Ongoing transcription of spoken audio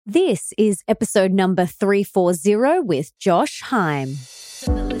This is episode number 340 with Josh Hiam.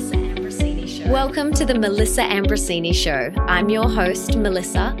 Welcome to the Melissa Ambrosini Show. I'm your host,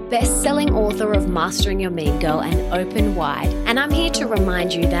 Melissa, best-selling author of Mastering Your Mean Girl and Open Wide. And I'm here to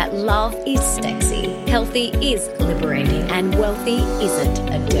remind you that love is sexy, healthy is liberating, and wealthy isn't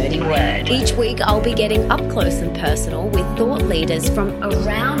a dirty word. Each week, I'll be getting up close and personal with thought leaders from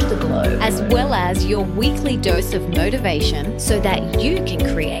around the globe, as well as your weekly dose of motivation so that you can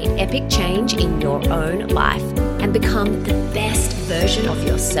create epic change in your own life and become the best version of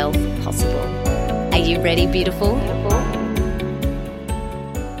yourself possible. Are you ready, beautiful?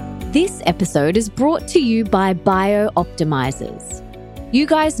 This episode is brought to you by Bio-Optimizers. You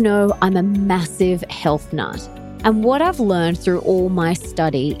guys know I'm a massive health nut, and what I've learned through all my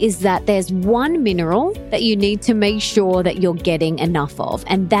study is that there's one mineral that you need to make sure that you're getting enough of,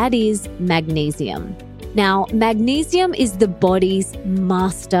 and that is magnesium. Now, magnesium is the body's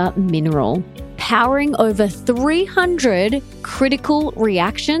master mineral, powering over 300 critical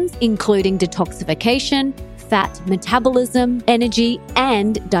reactions, including detoxification, fat metabolism, energy,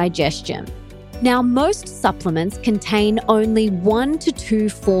 and digestion. Now, most supplements contain only 1 to 2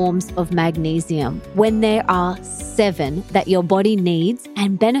 forms of magnesium when there are 7 that your body needs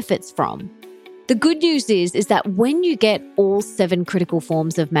and benefits from. The good news is that when you get all 7 critical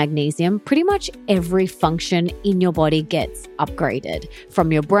forms of magnesium, pretty much every function in your body gets upgraded,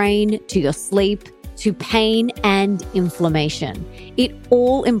 from your brain to your sleep to pain and inflammation. It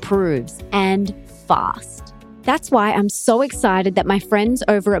all improves, and fast. That's why I'm so excited that my friends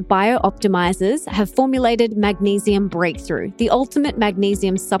over at Bio-Optimizers have formulated Magnesium Breakthrough, the ultimate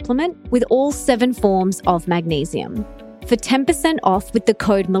magnesium supplement with all 7 forms of magnesium. For 10% off with the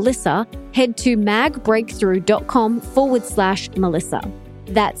code Melissa, head to magbreakthrough.com/Melissa.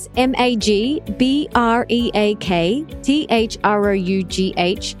 That's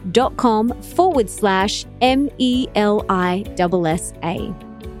magbreakthrough.com/MELISSA.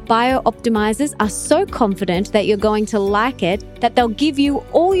 Bio-Optimizers are so confident that you're going to like it that they'll give you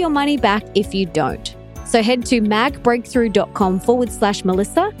all your money back if you don't. So head to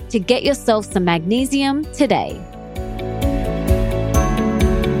magbreakthrough.com/Melissa to get yourself some magnesium today.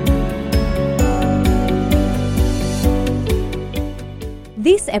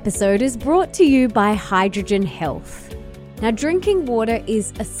 This episode is brought to you by Hydrogen Health. Now, drinking water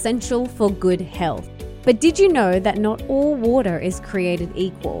is essential for good health. But did you know that not all water is created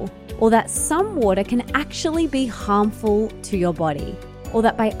equal, or that some water can actually be harmful to your body, or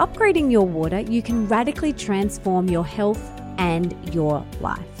that by upgrading your water, you can radically transform your health and your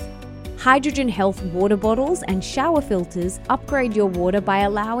life? Hydrogen Health water bottles and shower filters upgrade your water by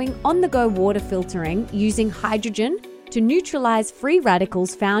allowing on-the-go water filtering using hydrogen to neutralize free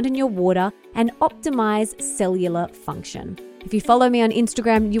radicals found in your water and optimize cellular function. If you follow me on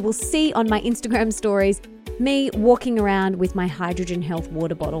Instagram, you will see on my Instagram stories me walking around with my Hydrogen Health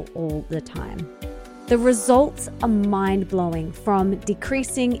water bottle all the time. The results are mind-blowing, from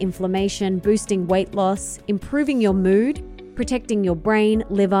decreasing inflammation, boosting weight loss, improving your mood, protecting your brain,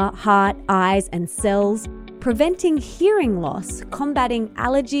 liver, heart, eyes, and cells, preventing hearing loss, combating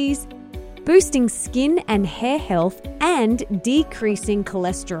allergies, boosting skin and hair health, and decreasing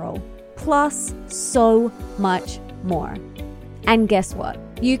cholesterol, plus so much more. And guess what?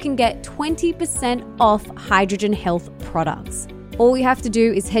 You can get 20% off Hydrogen Health products. All you have to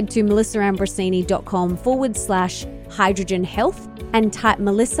do is head to melissaambrosini.com/Hydrogen Health and type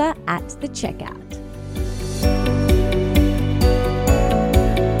Melissa at the checkout.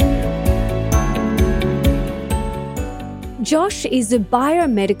 Josh is a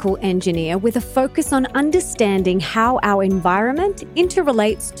biomedical engineer with a focus on understanding how our environment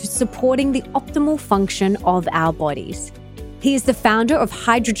interrelates to supporting the optimal function of our bodies. He is the founder of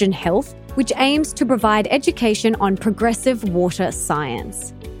Hydrogen Health, which aims to provide education on progressive water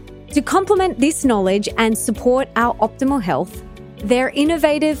science. To complement this knowledge and support our optimal health, their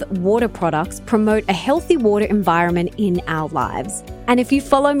innovative water products promote a healthy water environment in our lives. And if you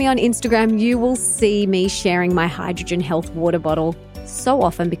follow me on Instagram, you will see me sharing my Hydrogen Health water bottle so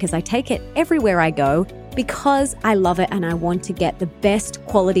often because I take it everywhere I go because I love it and I want to get the best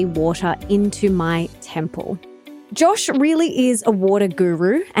quality water into my temple. Josh really is a water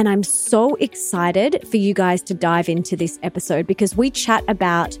guru, and I'm so excited for you guys to dive into this episode because we chat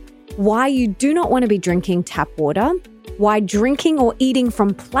about why you do not want to be drinking tap water, why drinking or eating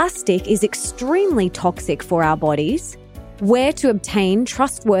from plastic is extremely toxic for our bodies, where to obtain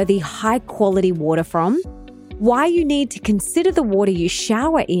trustworthy, high-quality water from, why you need to consider the water you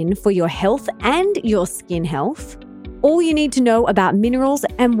shower in for your health and your skin health, all you need to know about minerals,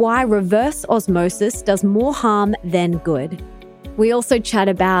 and why reverse osmosis does more harm than good. We also chat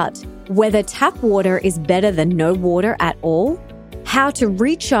about whether tap water is better than no water at all, how to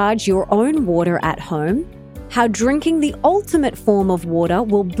recharge your own water at home, how drinking the ultimate form of water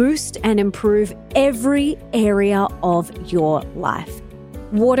will boost and improve every area of your life.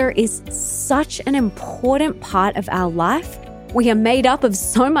 Water is such an important part of our life. We are made up of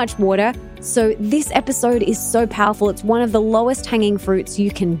so much water, so this episode is so powerful. It's one of the lowest hanging fruits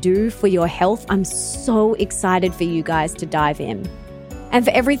you can do for your health. I'm so excited for you guys to dive in. And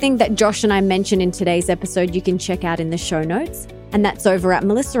for everything that Josh and I mentioned in today's episode, you can check out in the show notes. And that's over at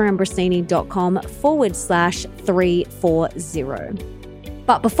melissaambrosini.com/340.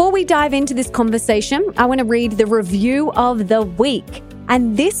 But before we dive into this conversation, I want to read the review of the week.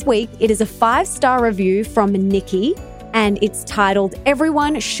 And this week, it is a 5-star review from Nikki, and it's titled,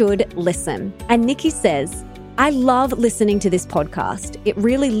 "Everyone Should Listen." And Nikki says, "I love listening to this podcast. It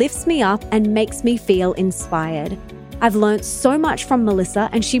really lifts me up and makes me feel inspired. I've learned so much from Melissa,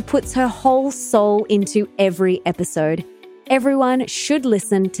 and she puts her whole soul into every episode. Everyone should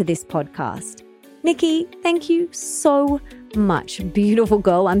listen to this podcast." Nikki, thank you so much. Beautiful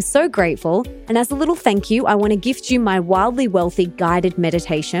girl. I'm so grateful. And as a little thank you, I want to gift you my Wildly Wealthy guided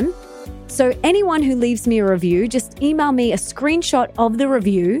meditation. So anyone who leaves me a review, just email me a screenshot of the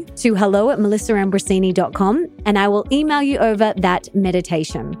review to hello@melissaambrosini.com and I will email you over that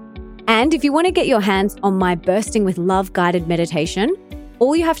meditation. And if you want to get your hands on my Bursting with Love guided meditation,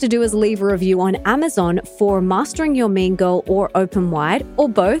 all you have to do is leave a review on Amazon for Mastering Your Mean Girl or Open Wide, or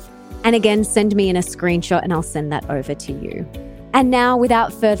both. And again, send me in a screenshot and I'll send that over to you. And now,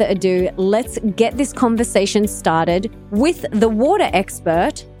 without further ado, let's get this conversation started with the water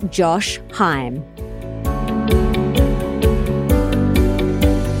expert, Josh Hiam.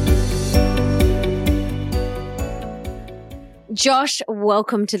 Josh,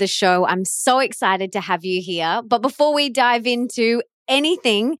 welcome to the show. I'm so excited to have you here. But before we dive into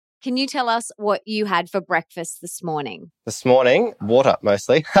anything, can you tell us what you had for breakfast this morning? This morning, water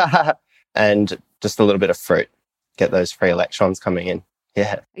mostly, and just a little bit of fruit. Get those free electrons coming in.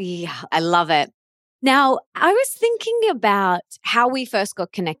 Yeah, I love it. Now, I was thinking about how we first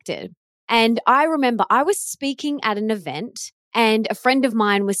got connected. And I remember I was speaking at an event and a friend of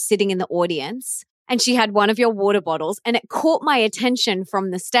mine was sitting in the audience and she had one of your water bottles and it caught my attention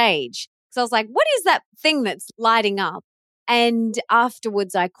from the stage. So I was like, what is that thing that's lighting up? And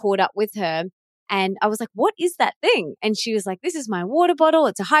afterwards, I caught up with her and I was like, what is that thing? And she was like, this is my water bottle.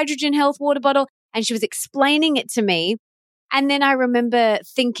 It's a hydrogen health water bottle. And she was explaining it to me. And then I remember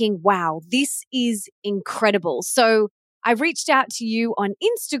thinking, wow, this is incredible. So I reached out to you on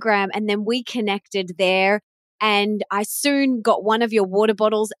Instagram and then we connected there. And I soon got one of your water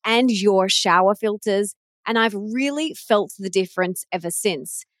bottles and your shower filters. And I've really felt the difference ever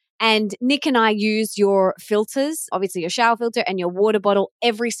since. And Nick and I use your filters, obviously your shower filter and your water bottle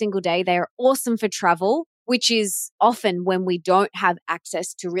every single day. They are awesome for travel, which is often when we don't have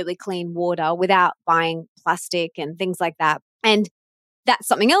access to really clean water without buying plastic and things like that. And that's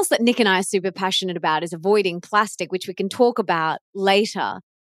something else that Nick and I are super passionate about is avoiding plastic, which we can talk about later.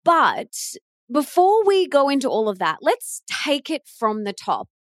 But before we go into all of that, let's take it from the top.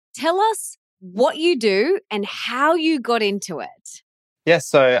 Tell us what you do and how you got into it. Yeah,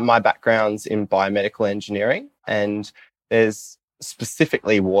 so my background's in biomedical engineering and there's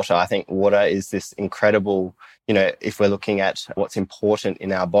specifically water. I think water is this incredible, if we're looking at what's important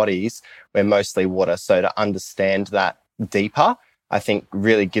in our bodies, we're mostly water. So to understand that deeper, I think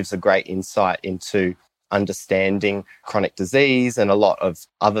really gives a great insight into understanding chronic disease and a lot of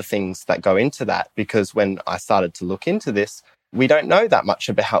other things that go into that. Because when I started to look into this, we don't know that much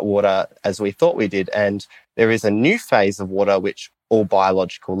about water as we thought we did. And there is a new phase of water which all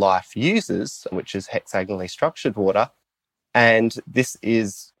biological life uses, which is hexagonally structured water. And this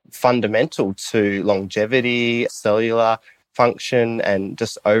is fundamental to longevity, cellular function, and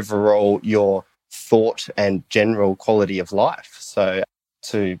just overall your thought and general quality of life. So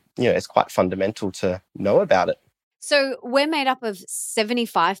it's quite fundamental to know about it. So we're made up of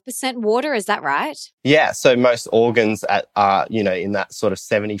 75% water, is that right? Yeah, so most organs are, in that sort of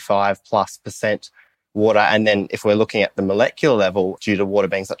 75+% water. And then if we're looking at the molecular level, due to water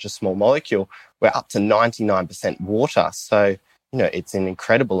being such a small molecule, we're up to 99% water. So, it's an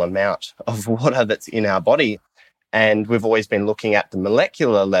incredible amount of water that's in our body. And we've always been looking at the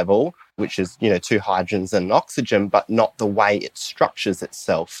molecular level, which is, 2 hydrogens and an oxygen, but not the way it structures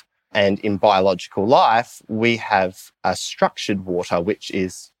itself. And in biological life, we have a structured water, which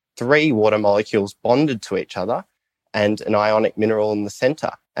is 3 water molecules bonded to each other and an ionic mineral in the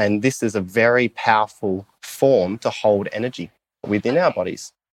center. And this is a very powerful form to hold energy within our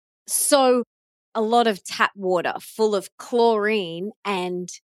bodies. So a lot of tap water full of chlorine and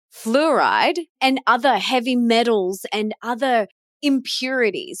fluoride and other heavy metals and other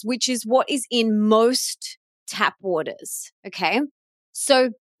impurities, which is what is in most tap waters. Okay.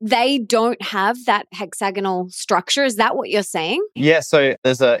 So they don't have that hexagonal structure. Is that what you're saying? Yeah, so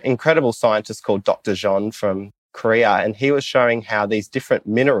there's an incredible scientist called Dr. Jean from Korea, and he was showing how these different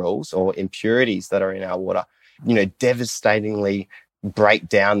minerals or impurities that are in our water, devastatingly break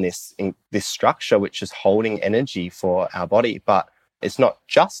down this structure, which is holding energy for our body. But it's not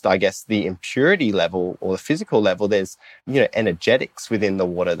just, I guess, the impurity level or the physical level. There's, energetics within the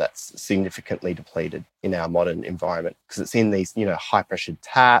water that's significantly depleted in our modern environment because it's in these, high pressured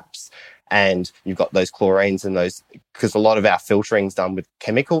taps, and you've got those chlorines and those, because a lot of our filtering is done with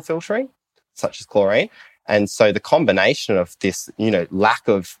chemical filtering, such as chlorine. And so the combination of this, lack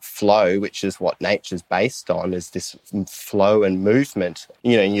of flow, which is what nature's based on, is this flow and movement.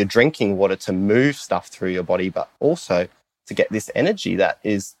 You're drinking water to move stuff through your body, but also to get this energy that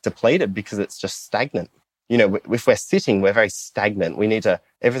is depleted because it's just stagnant. If we're sitting, we're very stagnant.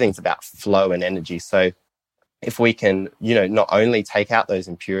 Everything's about flow and energy. So if we can, not only take out those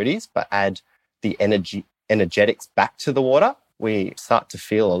impurities, but add the energetics back to the water, we start to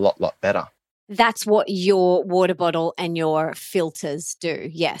feel a lot better. That's what your water bottle and your filters do.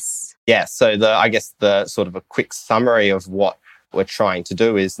 Yes. Yeah. So I guess the sort of a quick summary of what we're trying to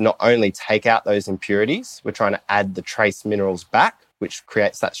do is not only take out those impurities, we're trying to add the trace minerals back, which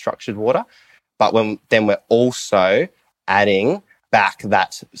creates that structured water. But then we're also adding back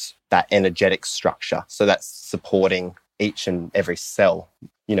that energetic structure. So that's supporting each and every cell,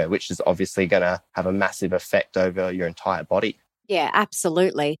 which is obviously going to have a massive effect over your entire body. Yeah,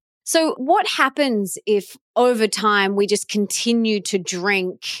 absolutely. So what happens if over time we just continue to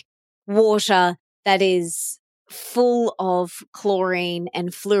drink water that is full of chlorine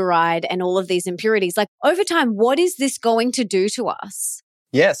and fluoride and all of these impurities? Like over time, what is this going to do to us?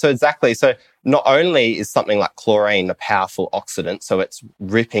 Yeah, so exactly. So not only is something like chlorine a powerful oxidant, so it's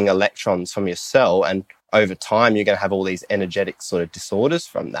ripping electrons from your cell, and over time you're going to have all these energetic sort of disorders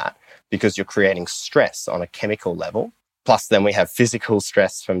from that because you're creating stress on a chemical level. Plus then we have physical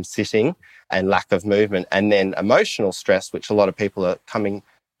stress from sitting and lack of movement, and then emotional stress, which a lot of people are coming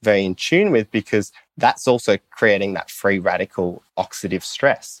very in tune with because that's also creating that free radical oxidative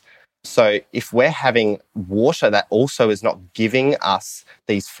stress. So if we're having water that also is not giving us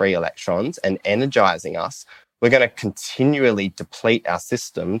these free electrons and energizing us, we're going to continually deplete our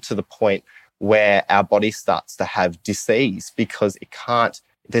system to the point where our body starts to have disease because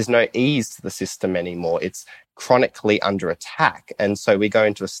there's no ease to the system anymore. It's chronically under attack. And so we go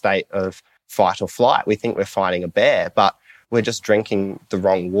into a state of fight or flight. We think we're fighting a bear, but we're just drinking the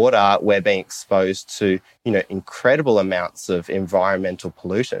wrong water. We're being exposed to, incredible amounts of environmental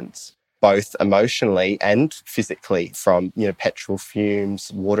pollutants, both emotionally and physically from, petrol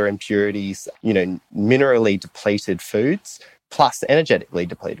fumes, water impurities, minerally depleted foods, plus energetically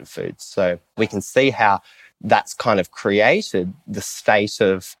depleted foods. So we can see how that's kind of created the state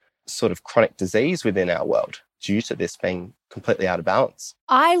of sort of chronic disease within our world due to this being completely out of balance.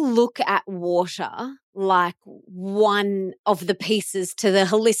 I look at water like one of the pieces to the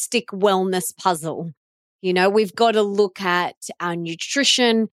holistic wellness puzzle. We've got to look at our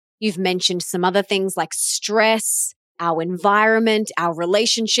nutrition. You've mentioned some other things like stress, our environment, our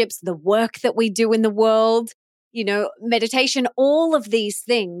relationships, the work that we do in the world, meditation, all of these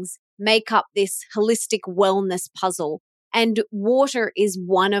things make up this holistic wellness puzzle. And water is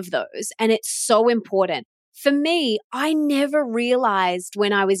one of those. And it's so important. For me, I never realized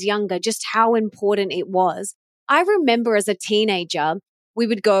when I was younger just how important it was. I remember as a teenager, we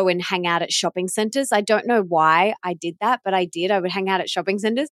would go and hang out at shopping centers. I don't know why I did that, but I did. I would hang out at shopping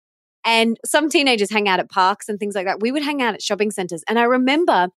centers. And some teenagers hang out at parks and things like that. We would hang out at shopping centers. And I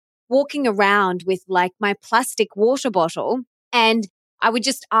remember walking around with like my plastic water bottle, and I would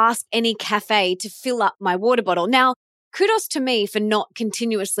just ask any cafe to fill up my water bottle. Now, kudos to me for not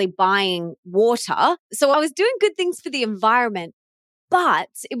continuously buying water. So I was doing good things for the environment, but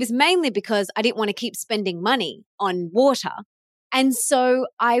it was mainly because I didn't want to keep spending money on water. And so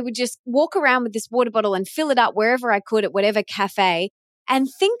I would just walk around with this water bottle and fill it up wherever I could at whatever cafe and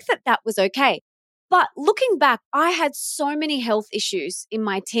think that that was okay. But looking back, I had so many health issues in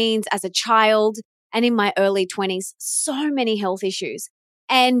my teens as a child and in my early 20s, so many health issues.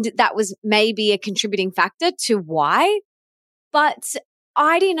 And that was maybe a contributing factor to why. But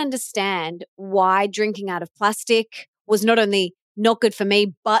I didn't understand why drinking out of plastic was not only not good for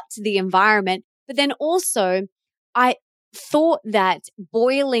me, but the environment. But then also, I thought that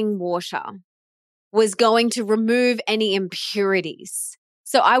boiling water was going to remove any impurities.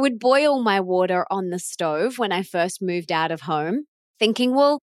 So I would boil my water on the stove when I first moved out of home, thinking,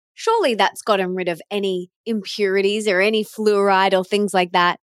 well, surely that's gotten rid of any impurities or any fluoride or things like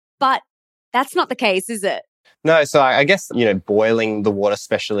that. But that's not the case, is it? No, so I guess, boiling the water,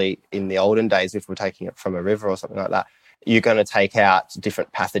 especially in the olden days, if we're taking it from a river or something like that, you're going to take out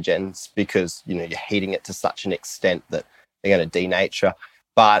different pathogens because, you're heating it to such an extent that they're going to denature.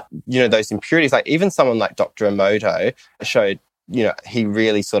 But, those impurities, like even someone like Dr. Emoto showed, he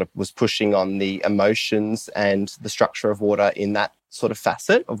really sort of was pushing on the emotions and the structure of water in that sort of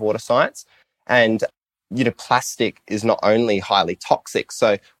facet of water science. And, plastic is not only highly toxic.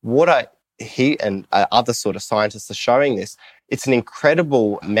 So water, he and other sort of scientists are showing this, it's an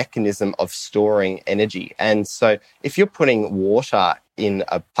incredible mechanism of storing energy. And so if you're putting water in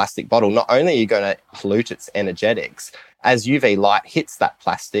a plastic bottle, not only are you going to pollute its energetics, as UV light hits that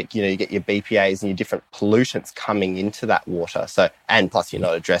plastic, you get your BPAs and your different pollutants coming into that water. So, and plus you're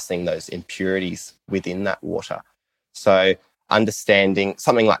not addressing those impurities within that water. So understanding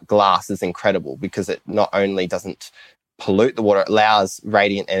something like glass is incredible because it not only doesn't pollute the water, it allows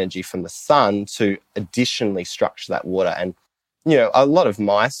radiant energy from the sun to additionally structure that water. And, a lot of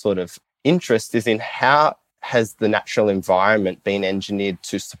my sort of interest is in how has the natural environment been engineered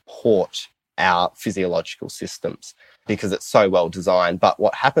to support our physiological systems because it's so well designed. But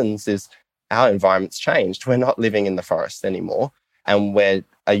what happens is our environment's changed. We're not living in the forest anymore and we're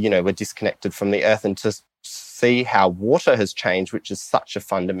disconnected from the earth. And to see how water has changed, which is such a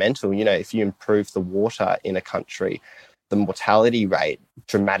fundamental, if you improve the water in a country, the mortality rate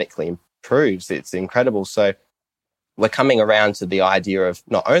dramatically improves. It's incredible. So we're coming around to the idea of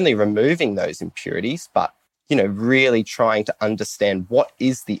not only removing those impurities, but, really trying to understand what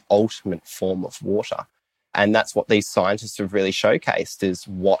is the ultimate form of water. And that's what these scientists have really showcased is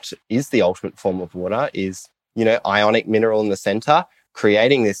what is the ultimate form of water is, ionic mineral in the center,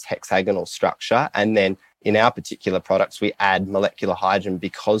 creating this hexagonal structure. And then in our particular products, we add molecular hydrogen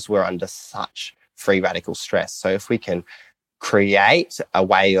because we're under such free radical stress. So if we can create a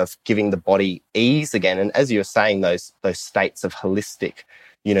way of giving the body ease again, and as you were saying, those states of holistic,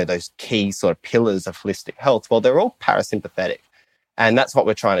 those key sort of pillars of holistic health, well, they're all parasympathetic. And that's what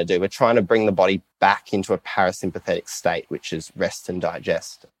we're trying to do. We're trying to bring the body back into a parasympathetic state, which is rest and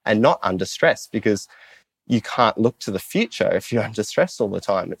digest, and not under stress, because you can't look to the future if you're under stress all the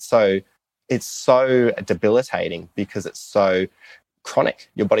time. It's so debilitating because it's so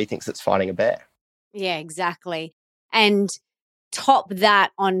chronic. Your body thinks it's fighting a bear. Yeah, exactly. And top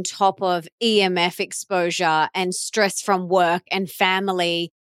that on top of EMF exposure and stress from work and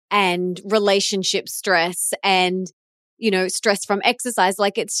family and relationship stress and, stress from exercise.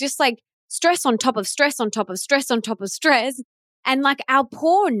 Like it's just like stress on top of stress on top of stress on top of stress. And like our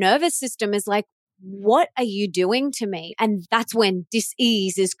poor nervous system is like, what are you doing to me? And that's when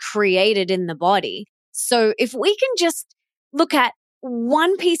dis-ease is created in the body. So if we can just look at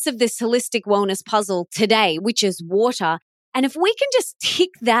one piece of this holistic wellness puzzle today, which is water, and if we can just tick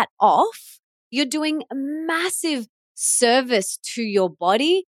that off, you're doing a massive service to your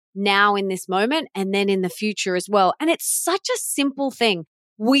body now in this moment and then in the future as well. And it's such a simple thing.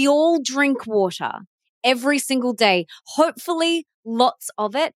 We all drink water every single day, hopefully lots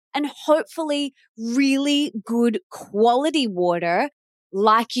of it, and hopefully really good quality water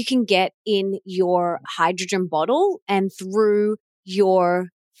like you can get in your hydrogen bottle and through your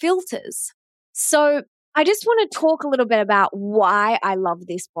filters. So I just want to talk a little bit about why I love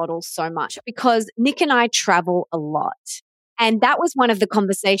this bottle so much, because Nick and I travel a lot. And that was one of the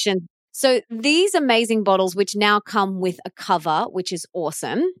conversations. So these amazing bottles, which now come with a cover, which is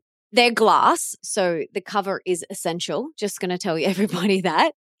awesome. They're glass, so the cover is essential. Just going to tell you everybody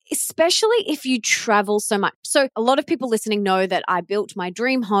that. Especially if you travel so much. So a lot of people listening know that I built my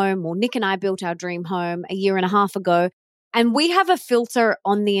dream home, or Nick and I built our dream home a year and a half ago. And we have a filter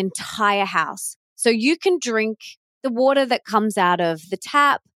on the entire house. So you can drink the water that comes out of the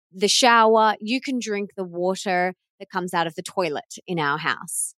tap, the shower. You can drink the water that comes out of the toilet in our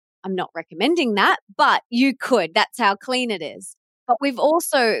house. I'm not recommending that, but you could. That's how clean it is. But we've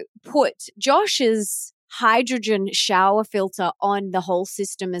also put Josh's hydrogen shower filter on the whole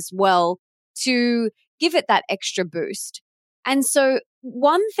system as well to give it that extra boost. And so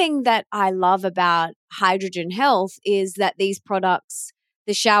one thing that I love about Hydrogen Health is that these products,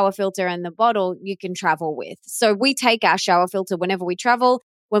 the shower filter and the bottle, you can travel with. So we take our shower filter whenever we travel.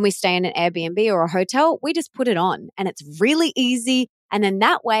 When we stay in an Airbnb or a hotel, we just put it on and it's really easy. And then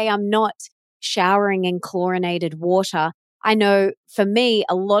that way I'm not showering in chlorinated water. I know for me,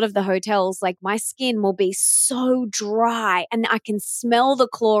 a lot of the hotels, like my skin will be so dry and I can smell the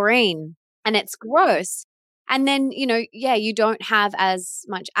chlorine and it's gross. And then, you don't have as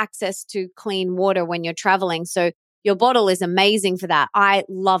much access to clean water when you're traveling. So your bottle is amazing for that. I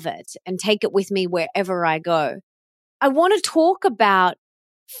love it and take it with me wherever I go. I want to talk about,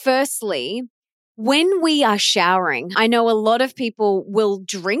 firstly, when we are showering. I know a lot of people will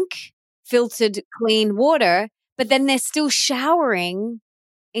drink filtered clean water, but then they're still showering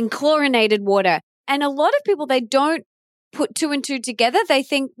in chlorinated water. And a lot of people, they don't put two and two together. They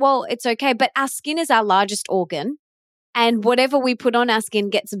think, well, it's okay. But our skin is our largest organ, and whatever we put on our skin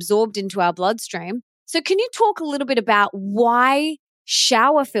gets absorbed into our bloodstream. So can you talk a little bit about why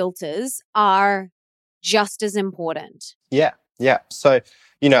shower filters are just as important? Yeah, yeah. So,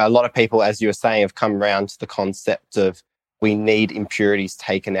 a lot of people, as you were saying, have come around to the concept of we need impurities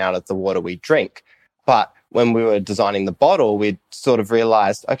taken out of the water we drink. But when we were designing the bottle, we sort of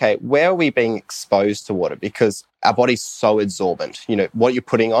realized, okay, where are we being exposed to water? Because our body's so absorbent. What you're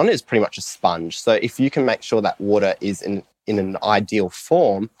putting on is pretty much a sponge. So if you can make sure that water is in an ideal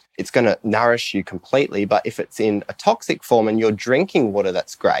form, it's going to nourish you completely. But if it's in a toxic form and you're drinking water,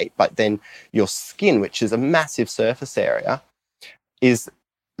 that's great. But then your skin, which is a massive surface area, is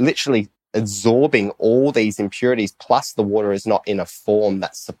literally absorbing all these impurities, plus the water is not in a form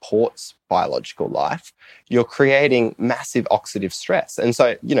that supports biological life. You're creating massive oxidative stress. And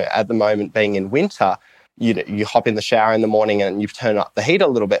so, at the moment, being in winter, you hop in the shower in the morning and you turn up the heat a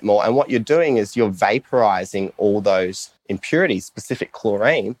little bit more. And what you're doing is you're vaporizing all those impurities, specific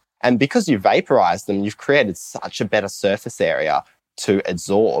chlorine. And because you vaporize them, you've created such a better surface area to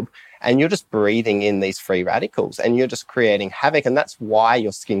absorb. And you're just breathing in these free radicals and you're just creating havoc. And that's why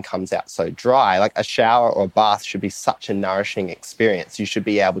your skin comes out so dry. Like a shower or a bath should be such a nourishing experience. You should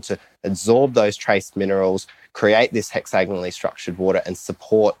be able to absorb those trace minerals, create this hexagonally structured water and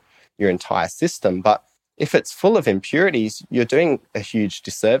support your entire system. But if it's full of impurities, you're doing a huge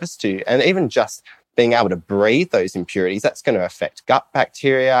disservice to you. And even just being able to breathe those impurities, that's going to affect gut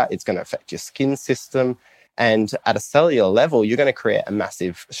bacteria. It's going to affect your skin system. And at a cellular level, you're going to create a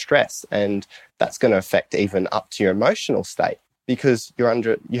massive stress. And that's going to affect even up to your emotional state because you're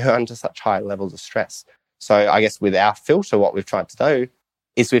under such high levels of stress. So I guess with our filter, what we've tried to do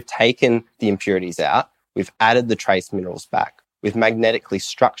is we've taken the impurities out, we've added the trace minerals back, we've magnetically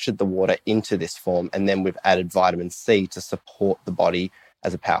structured the water into this form, and then we've added vitamin C to support the body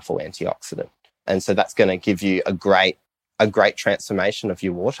as a powerful antioxidant. And so that's going to give you a great transformation of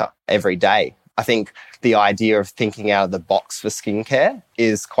your water every day. I think the idea of thinking out of the box for skincare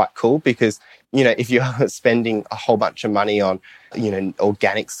is quite cool because, if you're spending a whole bunch of money on,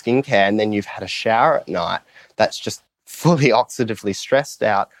 organic skincare and then you've had a shower at night, that's just fully oxidatively stressed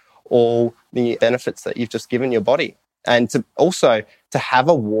out all the benefits that you've just given your body. And to have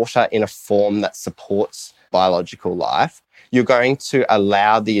a water in a form that supports biological life, you're going to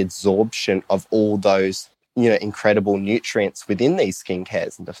allow the absorption of all those incredible nutrients within these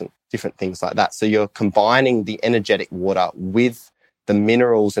skincares and different things like that. So you're combining the energetic water with the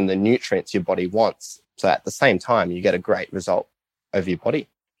minerals and the nutrients your body wants. So at the same time, you get a great result over your body.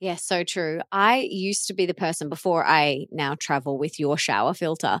 Yeah, so true. I used to be the person before I now travel with your shower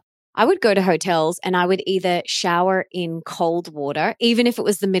filter. I would go to hotels and I would either shower in cold water, even if it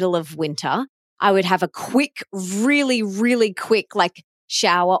was the middle of winter. I would have a quick, really, really quick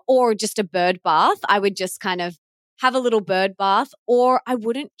shower or just a bird bath. I would just kind of have a little bird bath or I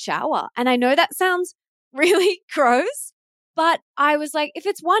wouldn't shower. And I know that sounds really gross, but I was like, if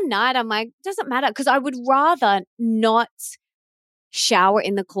it's one night, I'm like, it doesn't matter because I would rather not shower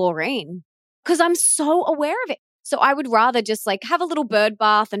in the chlorine because I'm so aware of it. So I would rather just have a little bird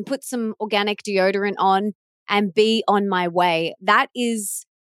bath and put some organic deodorant on and be on my way. That is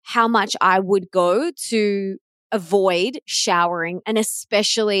how much I would go to avoid showering, and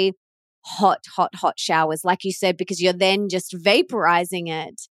especially hot showers, like you said, because you're then just vaporizing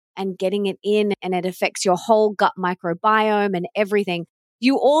it and getting it in and it affects your whole gut microbiome and everything.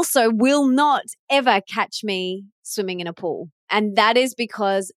 You also will not ever catch me swimming in a pool. And that is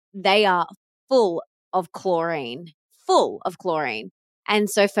because they are full of chlorine. And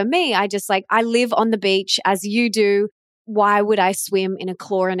so for me, I live on the beach as you do. Why would I swim in a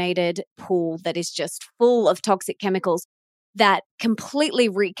chlorinated pool that is just full of toxic chemicals that completely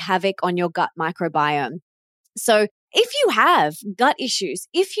wreak havoc on your gut microbiome? So if you have gut issues,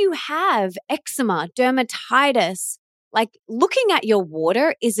 if you have eczema, dermatitis, looking at your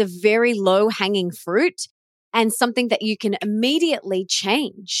water is a very low-hanging fruit and something that you can immediately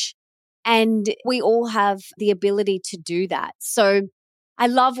change. And we all have the ability to do that. So I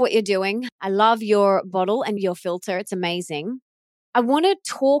love what you're doing. I love your bottle and your filter. It's amazing. I want to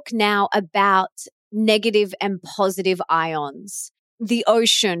talk now about negative and positive ions. the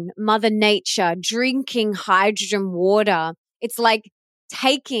ocean, Mother Nature, drinking hydrogen water. It's like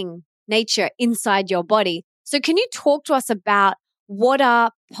taking nature inside your body. So can you talk to us about what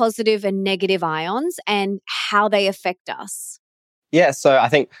are positive and negative ions and how they affect us? Yeah, so I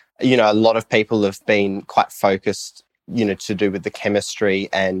think, a lot of people have been quite focused, to do with the chemistry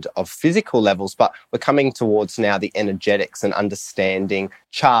and of physical levels, but we're coming towards now the energetics and understanding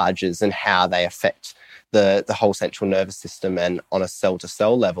charges and how they affect the whole central nervous system and on a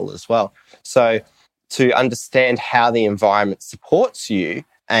cell-to-cell level as well. So to understand how the environment supports you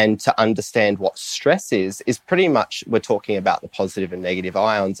and to understand what stress is pretty much we're talking about the positive and negative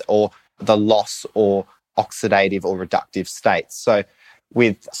ions or the loss or oxidative or reductive states. So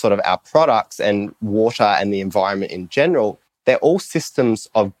with sort of our products and water and the environment in general, they're all systems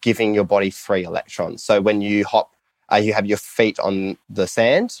of giving your body free electrons. So when you you have your feet on the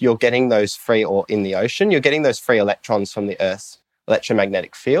sand, you're getting those free, or in the ocean, you're getting those free electrons from the Earth's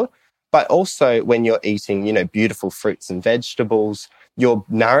electromagnetic field. But also when you're eating, beautiful fruits and vegetables, you're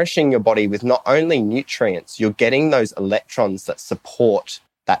nourishing your body with not only nutrients, you're getting those electrons that support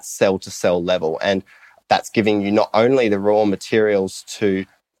that cell-to-cell level. And that's giving you not only the raw materials to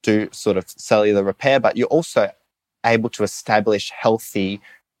do sort of cellular repair, but you're also able to establish healthy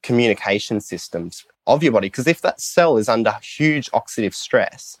communication systems of your body. Because if that cell is under huge oxidative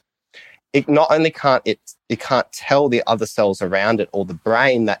stress, it not only can't tell the other cells around it or the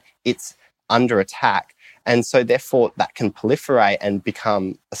brain that it's under attack. And so therefore that can proliferate and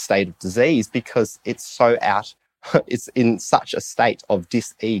become a state of disease because it's it's in such a state of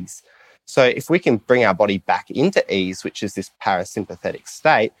dis-ease. So if we can bring our body back into ease, which is this parasympathetic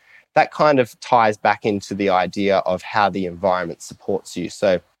state, that kind of ties back into the idea of how the environment supports you.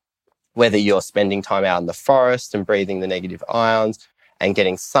 So whether you're spending time out in the forest and breathing the negative ions and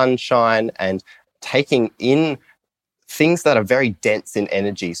getting sunshine and taking in things that are very dense in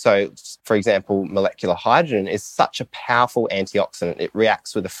energy. So, for example, molecular hydrogen is such a powerful antioxidant. It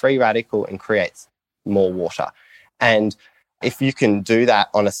reacts with a free radical and creates more water. And if you can do that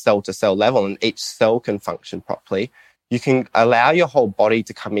on a cell-to-cell level and each cell can function properly, you can allow your whole body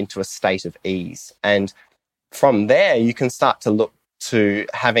to come into a state of ease. And from there, you can start to look to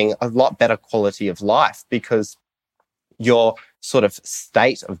having a lot better quality of life because your sort of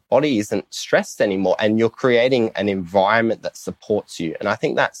state of body isn't stressed anymore and you're creating an environment that supports you. And I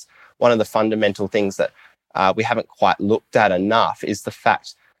think that's one of the fundamental things that we haven't quite looked at enough is the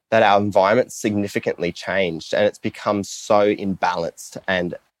fact that our environment's significantly changed and it's become so imbalanced.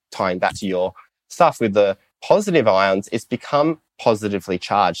 And tying back to your stuff with the positive ions, it's become positively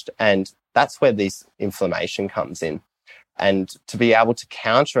charged. And that's where this inflammation comes in. And to be able to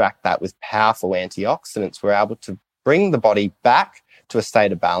counteract that with powerful antioxidants, we're able to bring the body back to a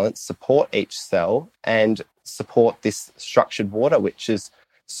state of balance, support each cell, and support this structured water, which is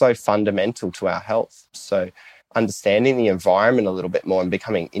so fundamental to our health. So understanding the environment a little bit more and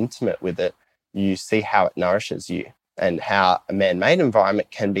becoming intimate with it, you see how it nourishes you and how a man-made environment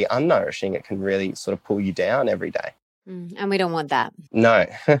can be unnourishing. It can really sort of pull you down every day. And we don't want that. No.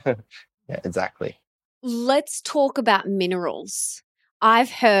 Yeah, exactly. Let's talk about minerals.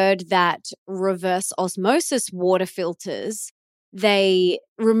 I've heard that reverse osmosis water filters, they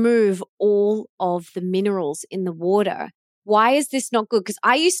remove all of the minerals in the water. Why is this not good? Because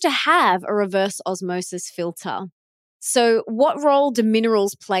I used to have a reverse osmosis filter. So what role do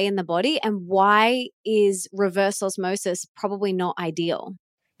minerals play in the body and why is reverse osmosis probably not ideal?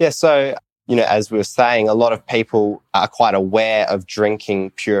 Yeah, so, as we were saying, a lot of people are quite aware of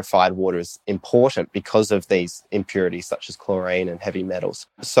drinking purified water is important because of these impurities such as chlorine and heavy metals.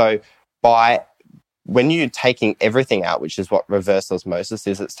 So when you're taking everything out, which is what reverse osmosis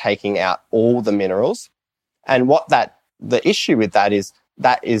is, it's taking out all the minerals. And the issue with that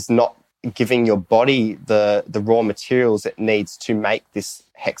is not giving your body the raw materials it needs to make this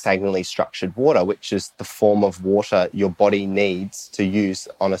hexagonally structured water, which is the form of water your body needs to use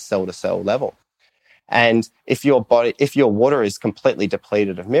on a cell-to-cell level. And if your water is completely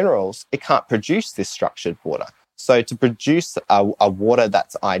depleted of minerals, it can't produce this structured water. So to produce a water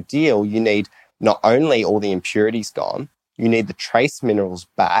that's ideal, you need not only all the impurities gone, you need the trace minerals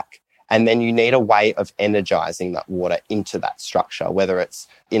back, and then you need a way of energizing that water into that structure, whether it's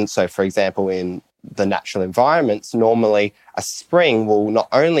for example, in the natural environments, normally a spring will not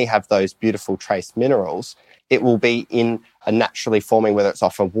only have those beautiful trace minerals, it will be in a naturally forming, whether it's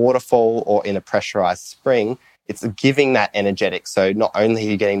off a waterfall or in a pressurized spring, it's giving that energetic. So not only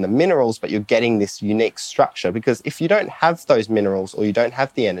are you getting the minerals, but you're getting this unique structure. Because if you don't have those minerals or you don't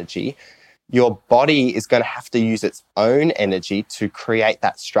have the energy, your body is going to have to use its own energy to create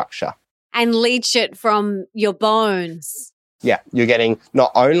that structure. And leach it from your bones. Yeah, you're getting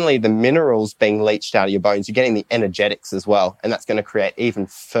not only the minerals being leached out of your bones, you're getting the energetics as well. And that's going to create even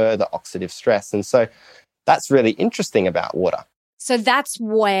further oxidative stress. And so that's really interesting about water. So that's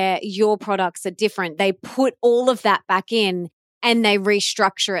where your products are different. They put all of that back in and they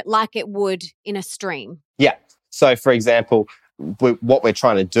restructure it like it would in a stream. Yeah. So, for example, what we're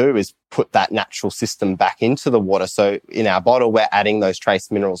trying to do is put that natural system back into the water. So in our bottle, we're adding those trace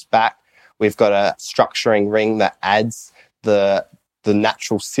minerals back. We've got a structuring ring that adds the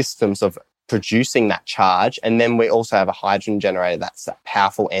natural systems of producing that charge. And then we also have a hydrogen generator that's a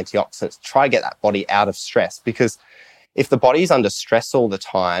powerful antioxidant to try to get that body out of stress. Because if the body's under stress all the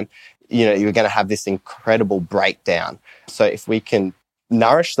time, you're going to have this incredible breakdown. So if we can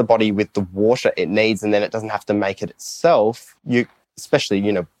nourish the body with the water it needs, and then it doesn't have to make it itself,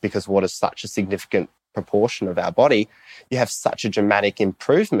 especially, because water is such a significant proportion of our body, you have such a dramatic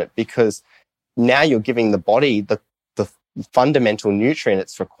improvement because now you're giving the body the fundamental nutrient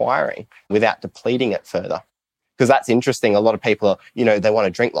it's requiring without depleting it further. Because that's interesting. A lot of people, they want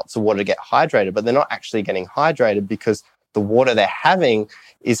to drink lots of water to get hydrated, but they're not actually getting hydrated because the water they're having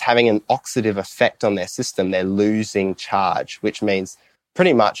is having an oxidative effect on their system. They're losing charge, which means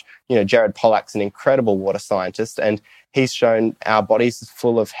pretty much, Jared Pollack's an incredible water scientist, and he's shown our bodies is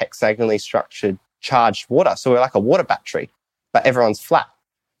full of hexagonally structured charged water. So we're like a water battery, but everyone's flat.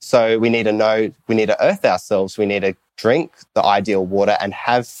 So we need to earth ourselves. We need to drink the ideal water and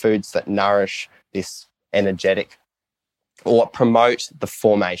have foods that nourish this energetic or promote the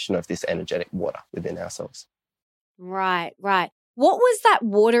formation of this energetic water within ourselves. Right. What was that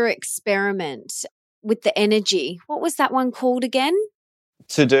water experiment with the energy? What was that one called again?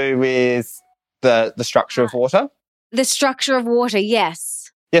 To do with the structure of water? The structure of water,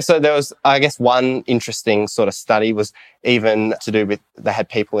 yes. Yeah, so there was, I guess, one interesting sort of study was even to do with, they had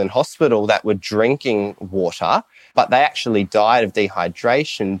people in hospital that were drinking water, but they actually died of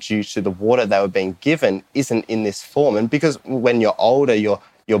dehydration due to the water they were being given isn't in this form. And because when you're older, your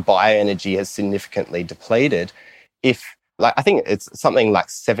bioenergy has significantly depleted. I think it's something like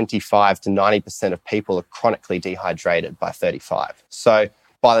 75 to 90% of people are chronically dehydrated by 35. So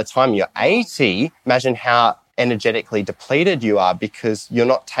by the time you're 80, imagine how energetically depleted you are because you're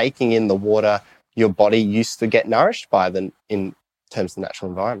not taking in the water your body used to get nourished by in terms of the natural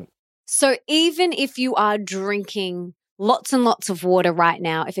environment. So even if you are drinking lots and lots of water right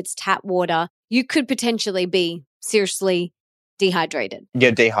now, if it's tap water, you could potentially be seriously dehydrated.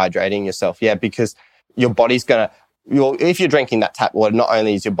 You're dehydrating yourself, yeah, because your body's going to, if you're drinking that tap water, not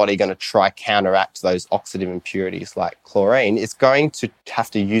only is your body going to try counteract those oxidative impurities like chlorine, it's going to have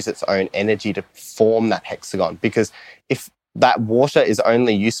to use its own energy to form that hexagon, because if that water is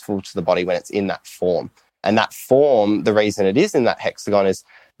only useful to the body when it's in that form. And that form, the reason it is in that hexagon is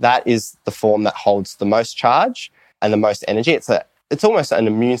that is the form that holds the most charge and the most energy. It's almost an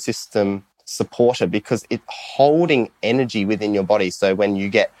immune system supporter because it's holding energy within your body. So when you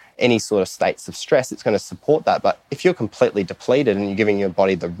get any sort of states of stress, it's going to support that. But if you're completely depleted and you're giving your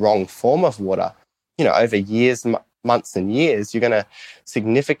body the wrong form of water, over years, months and years, you're going to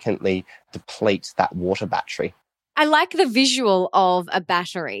significantly deplete that water battery. I like the visual of a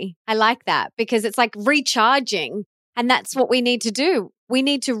battery. I like that because it's like recharging, and that's what we need to do. We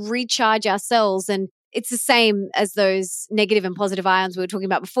need to recharge ourselves, and it's the same as those negative and positive ions we were talking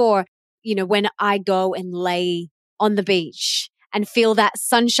about before. When I go and lay on the beach and feel that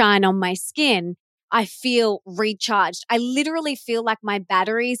sunshine on my skin, I feel recharged. I literally feel like my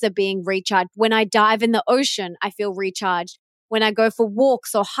batteries are being recharged. When I dive in the ocean, I feel recharged. When I go for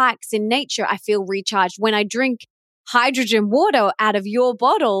walks or hikes in nature, I feel recharged. When I drink hydrogen water out of your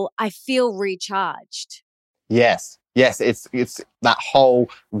bottle, I feel recharged. Yes, it's that whole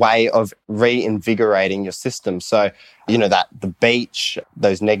way of reinvigorating your system. So, that the beach,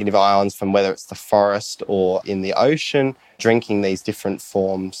 those negative ions from whether it's the forest or in the ocean, drinking these different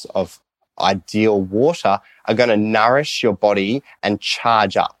forms of ideal water are going to nourish your body and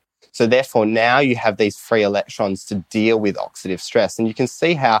charge up. So therefore, now you have these free electrons to deal with oxidative stress. And you can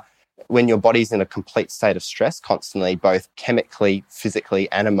see how when your body's in a complete state of stress constantly, both chemically,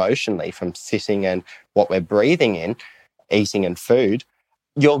 physically, and emotionally from sitting and what we're breathing in, eating and food,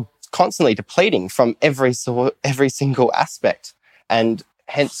 you're constantly depleting from every single aspect. And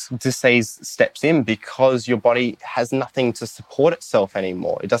hence disease steps in because your body has nothing to support itself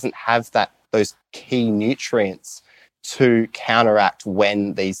anymore. It doesn't have those key nutrients to counteract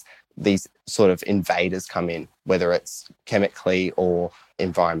when these sort of invaders come in, whether it's chemically or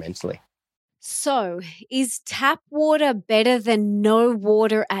environmentally. So, is tap water better than no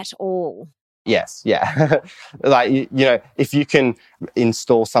water at all? Yes, yeah. Like, if you can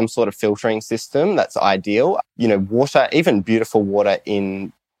install some sort of filtering system, that's ideal. Water, even beautiful water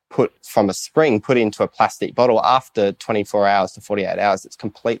put from a spring, put into a plastic bottle after 24 hours to 48 hours, it's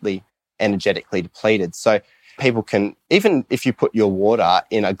completely energetically depleted. So people can, even if you put your water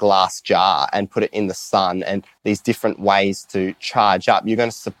in a glass jar and put it in the sun and these different ways to charge up, you're going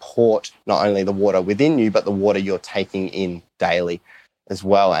to support not only the water within you, but the water you're taking in daily as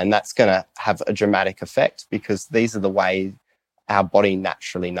well. And that's going to have a dramatic effect because these are the ways our body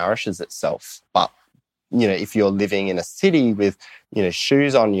naturally nourishes itself. But, if you're living in a city with,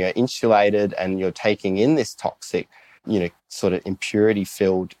 shoes on, you're insulated and you're taking in this toxic, sort of impurity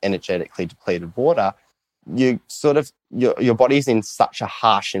filled, energetically depleted water, your body's in such a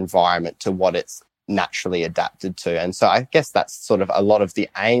harsh environment to what it's naturally adapted to. And so I guess that's sort of a lot of the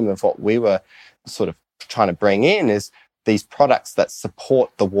aim of what we were sort of trying to bring in is these products that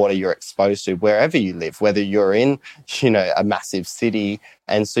support the water you're exposed to wherever you live, whether you're in, a massive city.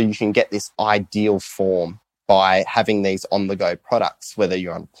 And so you can get this ideal form by having these on-the-go products, whether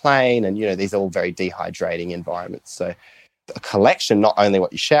you're on a plane and, these are all very dehydrating environments. So a collection, not only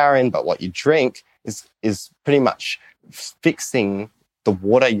what you shower in, but what you drink is pretty much fixing the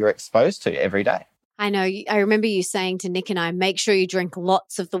water you're exposed to every day. I know. I remember you saying to Nick and I, make sure you drink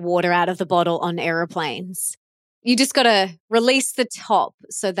lots of the water out of the bottle on aeroplanes. You just got to release the top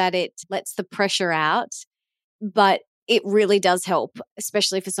so that it lets the pressure out. But it really does help,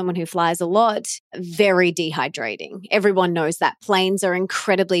 especially for someone who flies a lot, very dehydrating. Everyone knows that planes are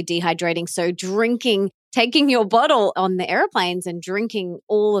incredibly dehydrating. So taking your bottle on the airplanes and drinking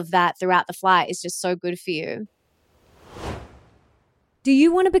all of that throughout the flight is just so good for you. Do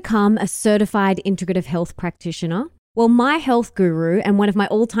you want to become a certified integrative health practitioner? Well, my health guru and one of my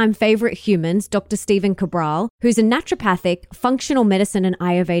all-time favorite humans, Dr. Stephen Cabral, who's a naturopathic, functional medicine and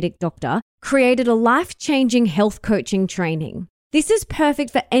Ayurvedic doctor, created a life-changing health coaching training. This is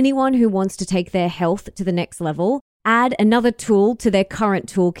perfect for anyone who wants to take their health to the next level, add another tool to their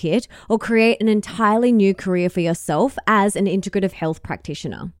current toolkit, or create an entirely new career for yourself as an integrative health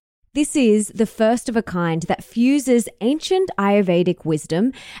practitioner. This is the first of a kind that fuses ancient Ayurvedic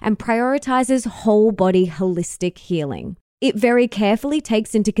wisdom and prioritizes whole body holistic healing. It very carefully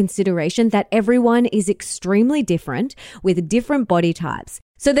takes into consideration that everyone is extremely different with different body types.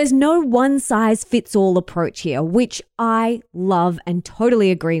 So there's no one-size-fits-all approach here, which I love and totally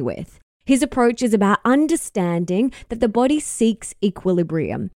agree with. His approach is about understanding that the body seeks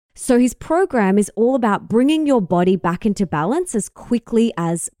equilibrium. So his program is all about bringing your body back into balance as quickly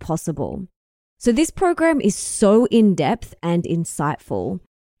as possible. So this program is so in-depth and insightful.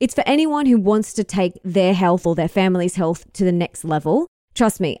 It's for anyone who wants to take their health or their family's health to the next level.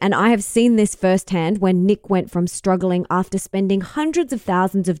 Trust me, and I have seen this firsthand when Nick went from struggling after spending hundreds of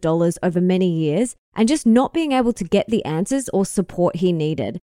thousands of dollars over many years and just not being able to get the answers or support he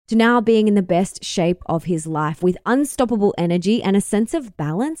needed, to now being in the best shape of his life with unstoppable energy and a sense of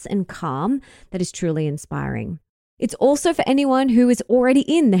balance and calm that is truly inspiring. It's also for anyone who is already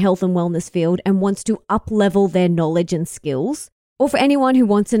in the health and wellness field and wants to up-level their knowledge and skills, or for anyone who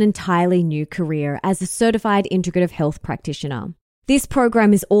wants an entirely new career as a certified integrative health practitioner. This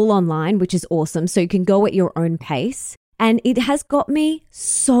program is all online, which is awesome, so you can go at your own pace. And it has got me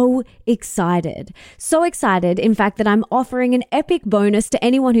so excited. So excited, in fact, that I'm offering an epic bonus to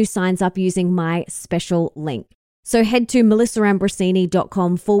anyone who signs up using my special link. So head to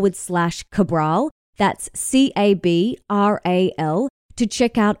melissaambrosini.com/Cabral, that's CABRAL, to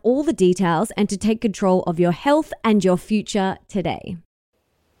check out all the details and to take control of your health and your future today.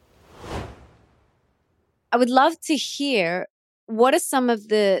 I would love to hear, what are some of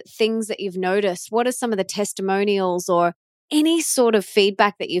the things that you've noticed? What are some of the testimonials or any sort of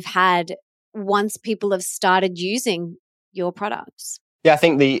feedback that you've had once people have started using your products? Yeah, I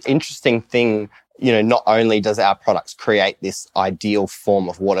think the interesting thing, not only does our products create this ideal form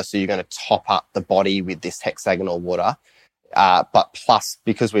of water, so you're going to top up the body with this hexagonal water, but plus,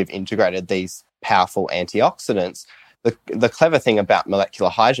 because we've integrated these powerful antioxidants, the clever thing about molecular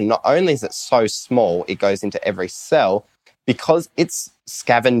hydrogen, not only is it so small, it goes into every cell, because it's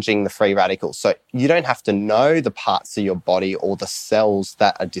scavenging the free radicals. So you don't have to know the parts of your body or the cells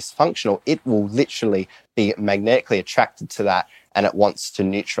that are dysfunctional. It will literally be magnetically attracted to that and it wants to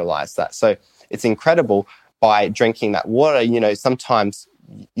neutralize that. So it's incredible by drinking that water. Sometimes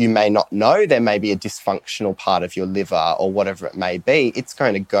you may not know there may be a dysfunctional part of your liver or whatever it may be. It's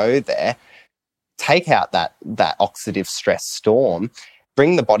going to go there, take out that oxidative stress storm,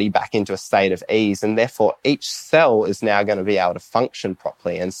 bring the body back into a state of ease, and therefore each cell is now going to be able to function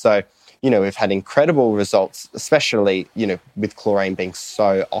properly. And so, we've had incredible results, especially, with chlorine being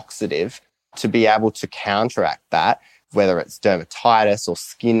so oxidative. to be able to counteract that, whether it's dermatitis or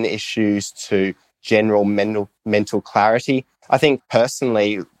skin issues to general mental clarity. I think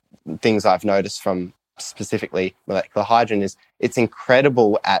personally, things I've noticed from specifically molecular hydrogen is it's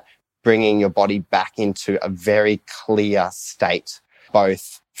incredible at bringing your body back into a very clear state,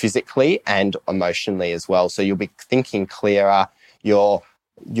 both physically and emotionally as well. So you'll be thinking clearer, your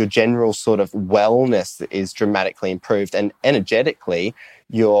general sort of wellness is dramatically improved, and energetically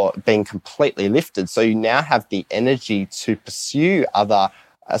you're being completely lifted. So you now have the energy to pursue other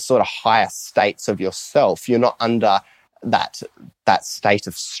sort of higher states of yourself. You're not under that state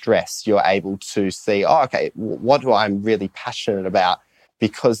of stress. You're able to see, oh, okay, what do I'm really passionate about?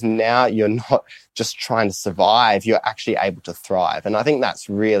 Because now you're not just trying to survive, you're actually able to thrive. And I think that's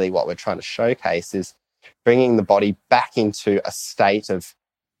really what we're trying to showcase, is bringing the body back into a state of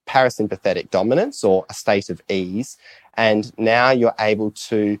parasympathetic dominance or a state of ease. And now you're able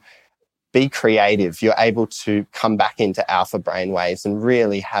to be creative. You're able to come back into alpha brainwaves and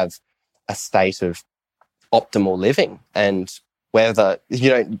really have a state of optimal living. And whether,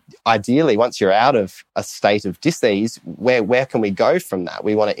 ideally, once you're out of a state of disease, where can we go from that?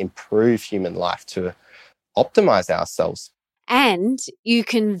 We want to improve human life to optimize ourselves. And you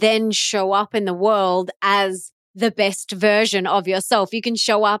can then show up in the world as the best version of yourself. You can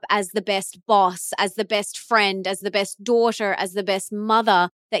show up as the best boss, as the best friend, as the best daughter, as the best mother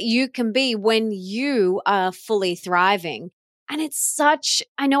that you can be when you are fully thriving. And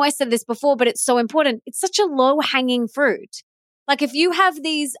I know I said this before, but it's so important. It's such a low-hanging fruit. Like if you have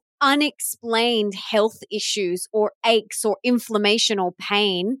these unexplained health issues or aches or inflammation or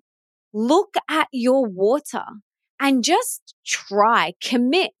pain, look at your water and just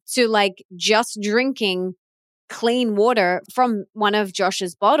commit to just drinking clean water from one of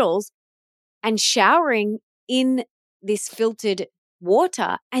Josh's bottles and showering in this filtered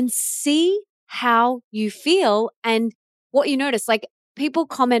water and see how you feel and what you notice. Like people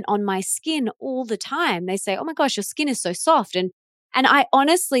comment on my skin all the time. They say, oh my gosh, your skin is so soft. And I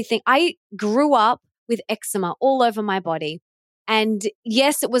honestly think I grew up with eczema all over my body. And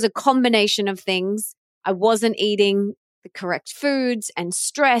yes, it was a combination of things. I wasn't eating the correct foods and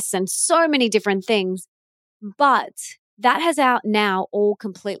stress and so many different things. But that has now all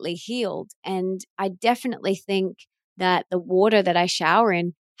completely healed. And I definitely think that the water that I shower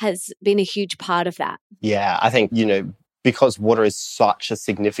in has been a huge part of that. Yeah, I think, because water is such a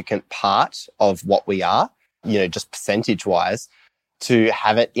significant part of what we are, just percentage-wise, to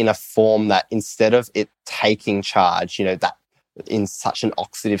have it in a form that instead of it taking charge, that in such an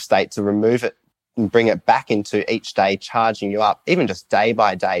oxidative state, to remove it and bring it back into each day, charging you up, even just day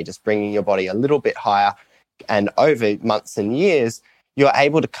by day, just bringing your body a little bit higher. And over months and years, you're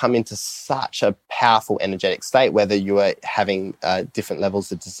able to come into such a powerful energetic state, whether you are having different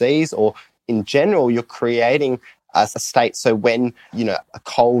levels of disease or in general, you're creating a state. So when, a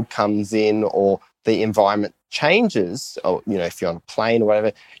cold comes in or the environment changes, or, if you're on a plane or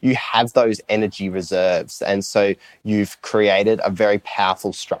whatever, you have those energy reserves. And so you've created a very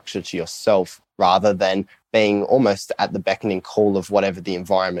powerful structure to yourself rather than being almost at the beckoning call of whatever the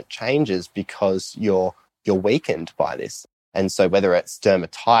environment changes, because you're weakened by this. And so whether it's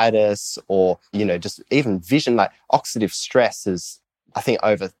dermatitis or, just even vision, like oxidative stress is, I think,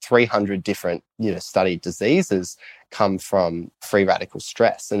 over 300 different, studied diseases come from free radical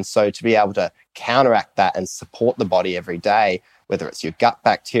stress. And so to be able to counteract that and support the body every day, whether it's your gut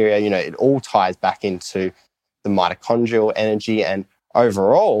bacteria, it all ties back into the mitochondrial energy, and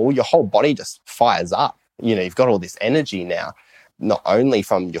overall your whole body just fires up. You've got all this energy now, not only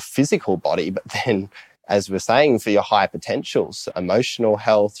from your physical body, but then, as we're saying, for your higher potentials, emotional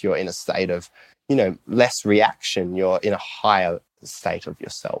health, you're in a state of, less reaction, you're in a higher state of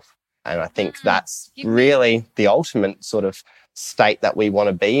yourself. And I think that's really the ultimate sort of state that we want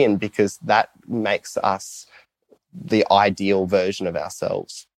to be in, because that makes us the ideal version of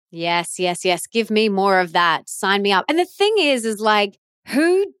ourselves. Yes, yes, yes. Give me more of that. Sign me up. And the thing is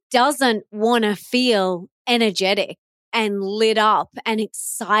who doesn't want to feel energetic and lit up and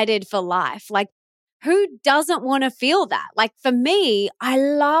excited for life? Like, who doesn't want to feel that? Like for me, I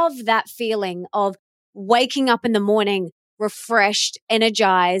love that feeling of waking up in the morning, refreshed,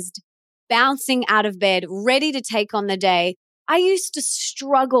 energized, bouncing out of bed, ready to take on the day. I used to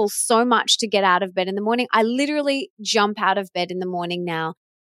struggle so much to get out of bed in the morning. I literally jump out of bed in the morning now.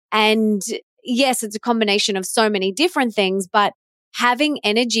 And yes, it's a combination of so many different things, but having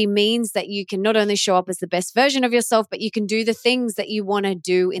energy means that you can not only show up as the best version of yourself, but you can do the things that you want to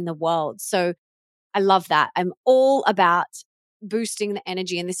do in the world. So I love that. I'm all about boosting the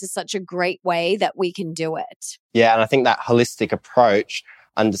energy, and this is such a great way that we can do it. Yeah, and I think that holistic approach,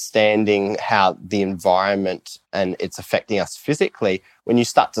 understanding how the environment and it's affecting us physically, when you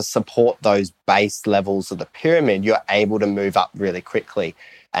start to support those base levels of the pyramid, you're able to move up really quickly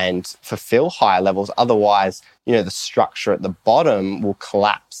and fulfill higher levels. Otherwise, the structure at the bottom will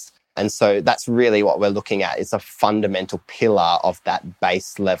collapse. And so that's really what we're looking at, is a fundamental pillar of that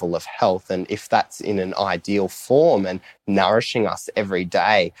base level of health. And if that's in an ideal form and nourishing us every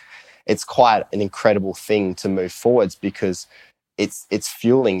day, it's quite an incredible thing to move forwards, because it's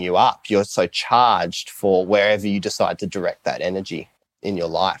fueling you up. You're so charged for wherever you decide to direct that energy in your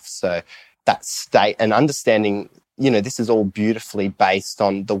life. So that state and understanding, this is all beautifully based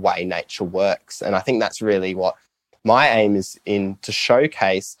on the way nature works. And I think that's really what my aim is to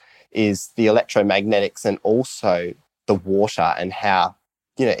showcase, is the electromagnetics and also the water and how,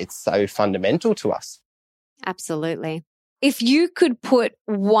 it's so fundamental to us. Absolutely. If you could put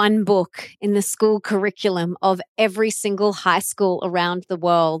one book in the school curriculum of every single high school around the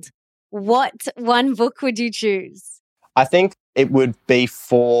world, what one book would you choose? I think it would be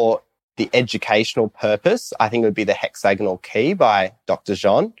for the educational purpose. I think it would be The Hexagonal Key by Dr.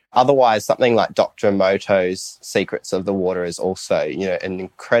 Jean. Otherwise, something like Dr. Emoto's Secrets of the Water is also, an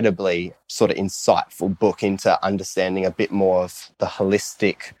incredibly sort of insightful book into understanding a bit more of the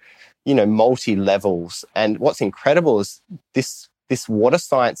holistic, multi-levels. And what's incredible is this water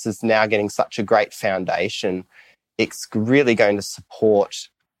science is now getting such a great foundation. It's really going to support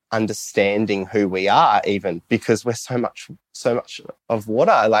understanding who we are, even because we're so much of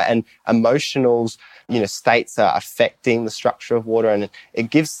water, and emotionals, states are affecting the structure of water, and it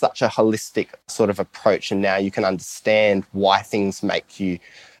gives such a holistic sort of approach. And now you can understand why things make you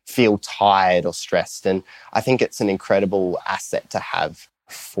feel tired or stressed. And I think it's an incredible asset to have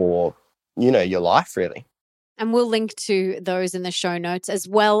for, your life, really. And we'll link to those in the show notes, as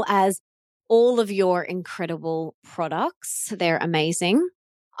well as all of your incredible products. They're amazing.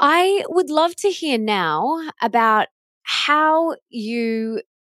 I would love to hear now about how you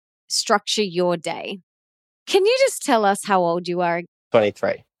structure your day. Can you just tell us how old you are?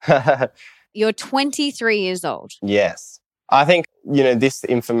 23. You're 23 years old. Yes. I think, this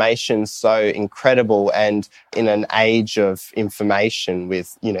information's so incredible, and in an age of information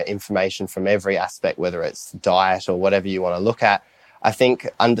with, information from every aspect, whether it's diet or whatever you want to look at, I think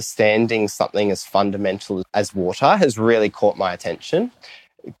understanding something as fundamental as water has really caught my attention.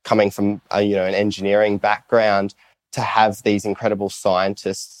 Coming from, an engineering background, to have these incredible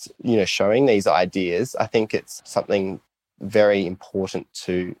scientists, showing these ideas, I think it's something very important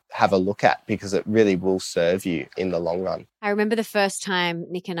to have a look at, because it really will serve you in the long run. I remember the first time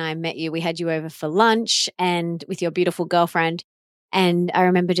Nick and I met you, we had you over for lunch and with your beautiful girlfriend. And I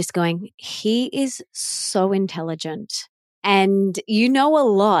remember just going, he is so intelligent. And you know a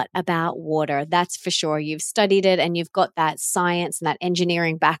lot about water, that's for sure. You've studied it and you've got that science and that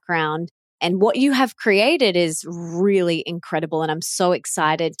engineering background. And what you have created is really incredible. And I'm so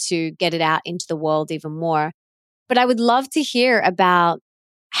excited to get it out into the world even more. But I would love to hear about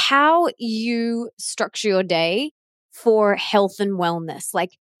how you structure your day for health and wellness.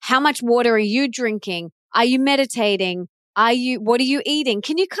 Like, how much water are you drinking? Are you meditating? What are you eating?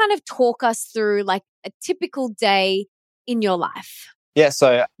 Can you kind of talk us through like a typical day in your life? Yeah.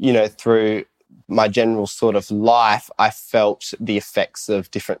 So, through my general sort of life, I felt the effects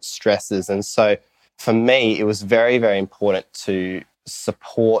of different stresses. And so for me, it was very, very important to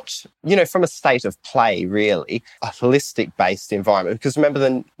support, from a state of play, really, a holistic based environment. Because remember,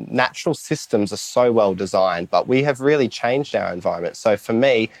 the natural systems are so well designed, but we have really changed our environment. So for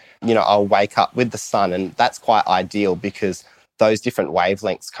me, I'll wake up with the sun, and that's quite ideal because those different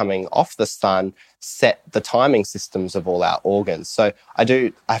wavelengths coming off the sun set the timing systems of all our organs. So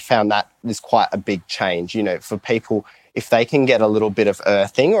I found that is quite a big change, for people, if they can get a little bit of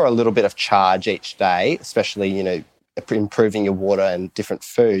earthing or a little bit of charge each day, especially, improving your water and different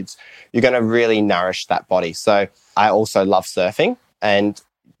foods, you're going to really nourish that body. So I also love surfing, and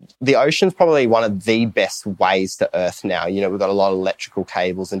the ocean's probably one of the best ways to earth now. We've got a lot of electrical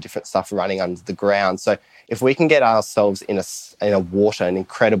cables and different stuff running under the ground. So if we can get ourselves in a water, an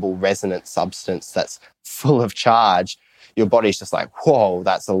incredible resonant substance that's full of charge, your body's just like, whoa,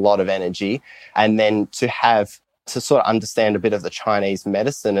 that's a lot of energy. And then to sort of understand a bit of the Chinese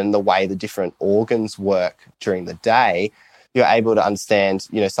medicine and the way the different organs work during the day, you're able to understand,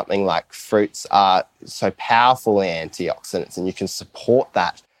 something like fruits are so powerful in antioxidants, and you can support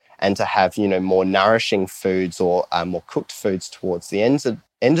that. And to have, more nourishing foods or more cooked foods towards the end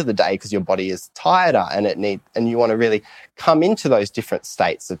of the day, because your body is tireder and you want to really come into those different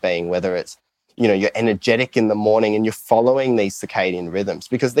states of being, whether it's, you're energetic in the morning and you're following these circadian rhythms,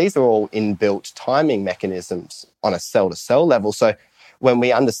 because these are all inbuilt timing mechanisms on a cell-to-cell level. So when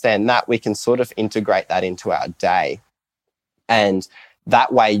we understand that, we can sort of integrate that into our day. And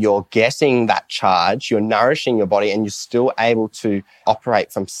that way you're getting that charge, you're nourishing your body, and you're still able to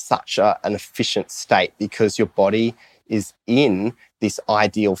operate from such an efficient state because your body is in this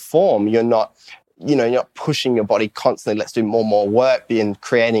ideal form. You're not pushing your body constantly, let's do more work, and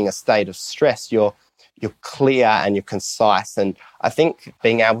creating a state of stress. You're clear and you're concise. And I think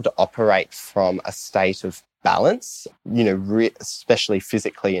being able to operate from a state of balance, especially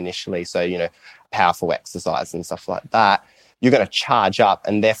physically initially, so, powerful exercise and stuff like that, you're going to charge up,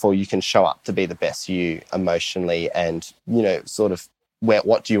 and therefore you can show up to be the best you emotionally and, sort of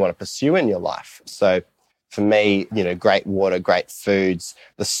what do you want to pursue in your life? So for me, great water, great foods,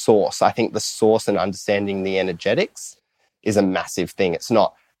 the source. I think the source and understanding the energetics is a massive thing.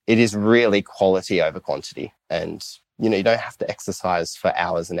 It is really quality over quantity. And, you don't have to exercise for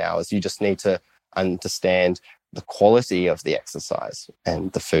hours and hours. You just need to understand the quality of the exercise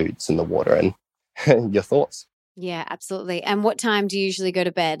and the foods and the water and your thoughts. Yeah, absolutely. And what time do you usually go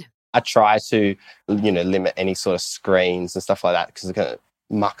to bed? I try to, limit any sort of screens and stuff like that because it's going to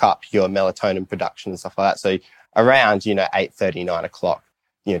muck up your melatonin production and stuff like that. So around, 8:30, 9 o'clock,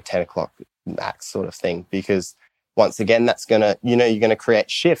 10 o'clock max sort of thing, because once again, that's going to, you're going to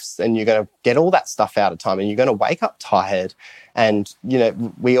create shifts and you're going to get all that stuff out of time and you're going to wake up tired. And,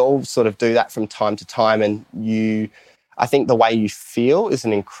 we all sort of do that from time to time. And I think the way you feel is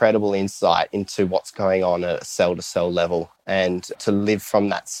an incredible insight into what's going on at a cell-to-cell level, and to live from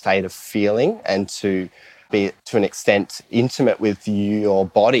that state of feeling and to be, to an extent, intimate with your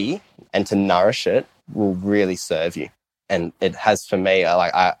body and to nourish it will really serve you. And it has for me.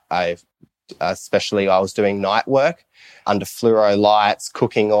 Especially I was doing night work under fluoro lights,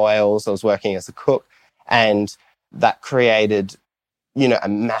 cooking oils. I was working as a cook, and that created a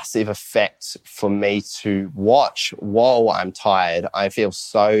massive effect for me to watch while I'm tired. I feel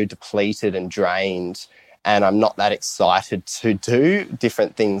so depleted and drained, and I'm not that excited to do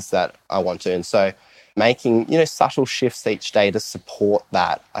different things that I want to. And so making, subtle shifts each day to support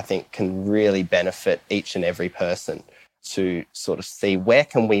that, I think can really benefit each and every person to sort of see where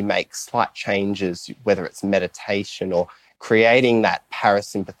can we make slight changes, whether it's meditation or creating that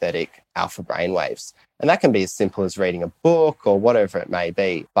parasympathetic alpha brainwaves. And that can be as simple as reading a book or whatever it may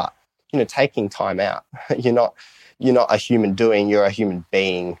be. But, taking time out, you're not a human doing, you're a human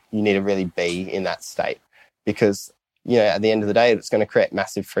being. You need to really be in that state because, at the end of the day, it's going to create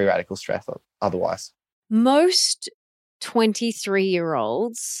massive free radical stress otherwise. Most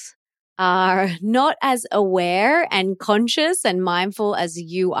 23-year-olds are not as aware and conscious and mindful as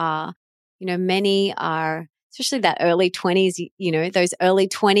you are. Many are, especially that early 20s, those early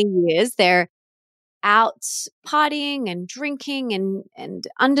 20 years, they're out partying and drinking and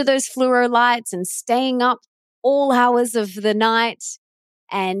under those fluoro lights and staying up all hours of the night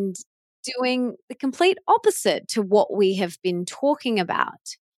and doing the complete opposite to what we have been talking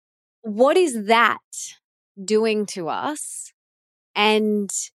about. What is that doing to us?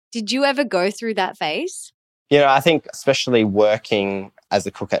 And did you ever go through that phase? I think especially working as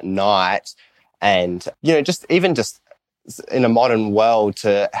a cook at night and, just in a modern world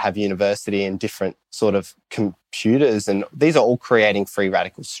to have university and different sort of computers, and these are all creating free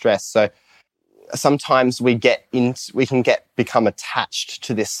radical stress. So sometimes we can become attached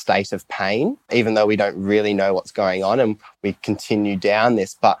to this state of pain, even though we don't really know what's going on, and we continue down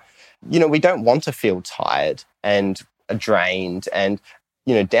this. But, we don't want to feel tired and drained, and,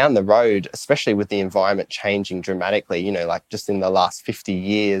 down the road, especially with the environment changing dramatically, like just in the last 50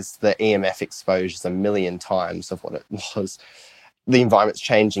 years, the EMF exposure is 1,000,000 times of what it was. The environment's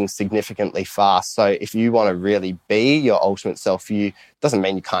changing significantly fast. So if you want to really be your ultimate self, doesn't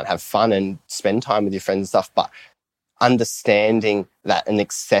mean you can't have fun and spend time with your friends and stuff, but understanding that an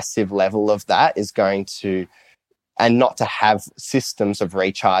excessive level of that is going to, and not to have systems of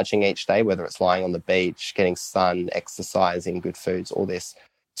recharging each day, whether it's lying on the beach, getting sun, exercising, good foods, all this,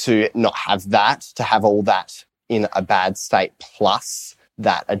 to not have that, to have all that in a bad state plus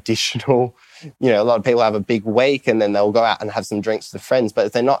that additional, a lot of people have a big week and then they'll go out and have some drinks with friends, but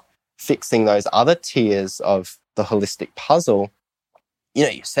if they're not fixing those other tiers of the holistic puzzle,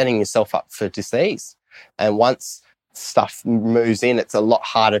 you're setting yourself up for disease. And once stuff moves in, it's a lot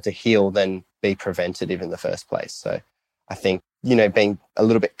harder to heal than be preventative in the first place. So I think, being a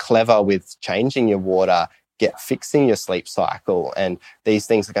little bit clever with changing your water, fixing your sleep cycle, and these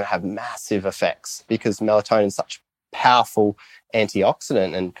things are going to have massive effects because melatonin is such a powerful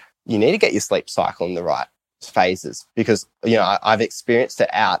antioxidant, and you need to get your sleep cycle in the right phases because, I've experienced it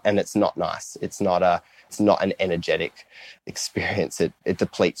out and it's not nice. It's not an energetic experience. It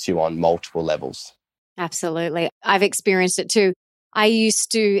depletes you on multiple levels. Absolutely. I've experienced it too. I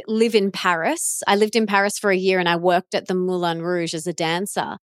used to live in Paris. I lived in Paris for a year and I worked at the Moulin Rouge as a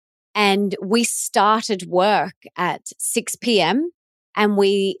dancer. And we started work at 6 p.m. and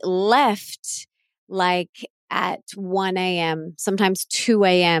we left like at 1 a.m., sometimes 2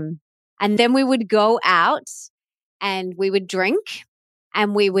 a.m. And then we would go out and we would drink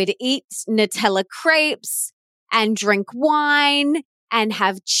and we would eat Nutella crepes and drink wine and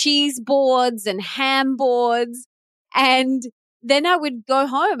have cheese boards and ham boards. And then I would go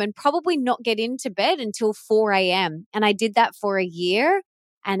home and probably not get into bed until 4 a.m. And I did that for a year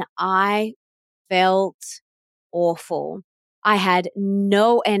and I felt awful. I had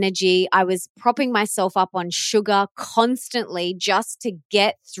no energy. I was propping myself up on sugar constantly just to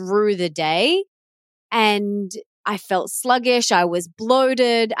get through the day. And I felt sluggish. I was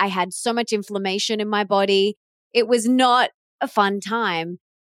bloated. I had so much inflammation in my body. It was not a fun time.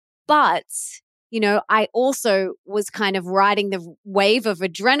 But, I also was kind of riding the wave of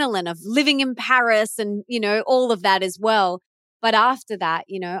adrenaline of living in Paris and, all of that as well. But after that,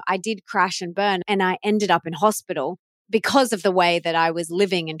 I did crash and burn and I ended up in hospital because of the way that I was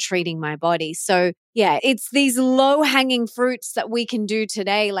living and treating my body. So yeah, it's these low hanging fruits that we can do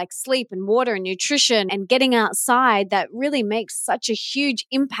today, like sleep and water and nutrition and getting outside that really makes such a huge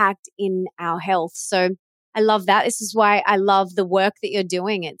impact in our health. So I love that. This is why I love the work that you're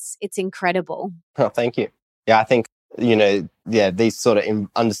doing. It's incredible. Oh, thank you. Yeah, I think, these sort of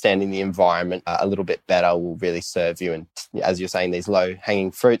understanding the environment a little bit better will really serve you. And as you're saying, these low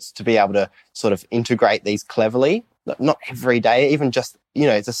hanging fruits, to be able to sort of integrate these cleverly, not every day, even just,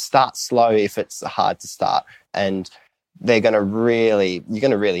 to start slow if it's hard to start. And you're going to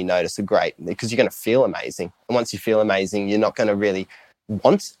really notice because you're going to feel amazing. And once you feel amazing, you're not going to really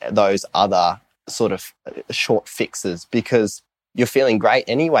want those other sort of short fixes because you're feeling great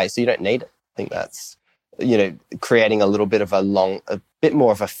anyway. So you don't need it. I think that's, creating a little bit of a bit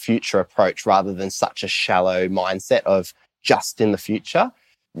more of a future approach rather than such a shallow mindset of just in the future.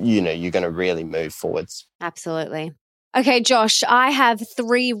 You're going to really move forwards. Absolutely. Okay, Josh, I have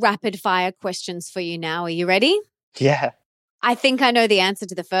 3 rapid fire questions for you now. Are you ready? Yeah. I think I know the answer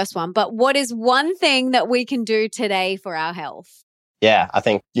to the first one, but what is one thing that we can do today for our health? Yeah, I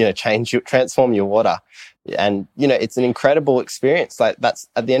think, transform your water. And, it's an incredible experience. Like that's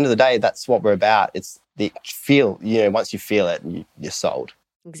at the end of the day, that's what we're about. It's the feel, once you feel it, you're sold.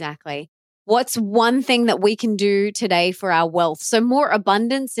 Exactly. What's one thing that we can do today for our wealth? So more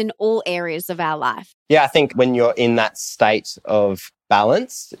abundance in all areas of our life. Yeah, I think when you're in that state of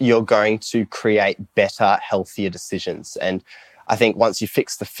balance, you're going to create better, healthier decisions. And I think once you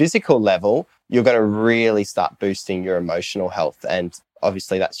fix the physical level, you're going to really start boosting your emotional health. And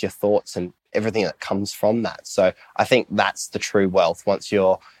obviously that's your thoughts and everything that comes from that. So I think that's the true wealth. Once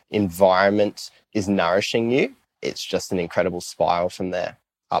your environment is nourishing you, it's just an incredible spiral from there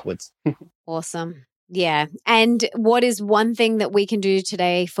upwards. Awesome. Yeah. And what is one thing that we can do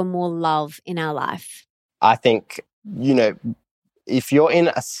today for more love in our life? I think, if you're in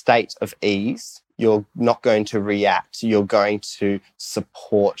a state of ease, you're not going to react. You're going to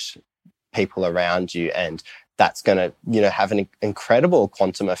support people around you. And that's going to, have an incredible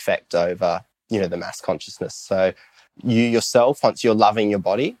quantum effect over, the mass consciousness. So you yourself, once you're loving your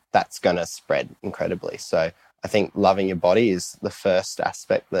body, that's going to spread incredibly. So I think loving your body is the first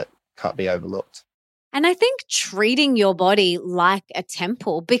aspect that can't be overlooked. And I think treating your body like a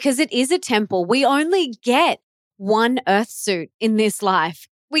temple, because it is a temple. We only get one earth suit in this life.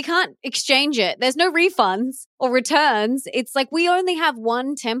 We can't exchange it. There's no refunds or returns. It's like we only have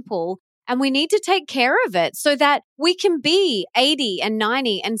one temple and we need to take care of it so that we can be 80 and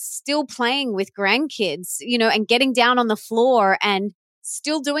 90 and still playing with grandkids, and getting down on the floor and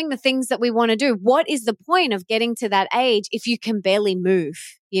still doing the things that we want to do. What is the point of getting to that age if you can barely move?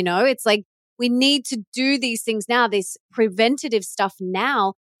 It's like we need to do these things now, this preventative stuff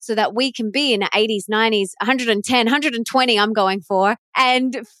now, so that we can be in our 80s, 90s, 110, 120 I'm going for,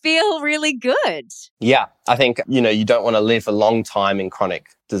 and feel really good. Yeah, I think, you don't want to live a long time in chronic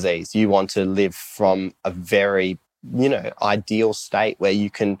disease. You want to live from a very, ideal state where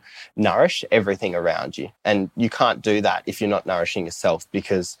you can nourish everything around you. And you can't do that if you're not nourishing yourself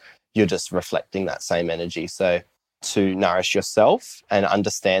because you're just reflecting that same energy. So to nourish yourself and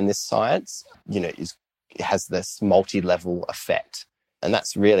understand this science, it has this multi-level effect. And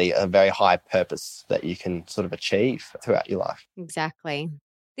that's really a very high purpose that you can sort of achieve throughout your life. Exactly.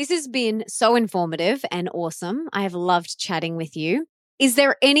 This has been so informative and awesome. I have loved chatting with you. Is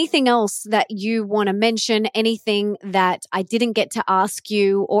there anything else that you want to mention, anything that I didn't get to ask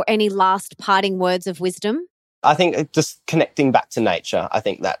you, or any last parting words of wisdom? I think just connecting back to nature, I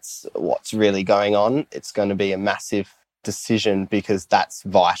think that's what's really going on. It's going to be a massive decision because that's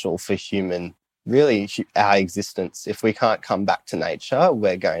vital for our existence. If we can't come back to nature,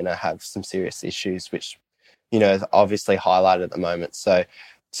 we're going to have some serious issues, which, is obviously highlighted at the moment. So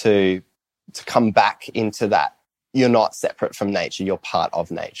to come back into that, you're not separate from nature, you're part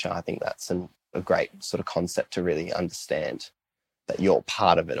of nature. I think that's a great sort of concept to really understand, that you're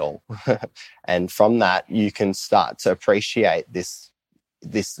part of it all. And from that, you can start to appreciate this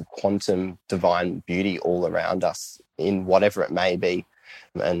quantum divine beauty all around us in whatever it may be.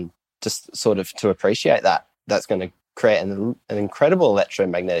 And just sort of to appreciate that, that's going to create an incredible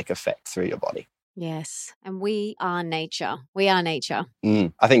electromagnetic effect through your body. Yes. And we are nature. We are nature.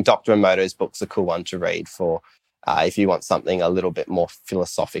 I think Dr. Emoto's book's a cool one to read for if you want something a little bit more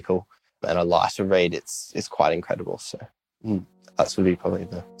philosophical and a lighter read. It's quite incredible. So that would be probably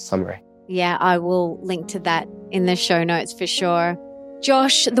the summary. Yeah, I will link to that in the show notes for sure.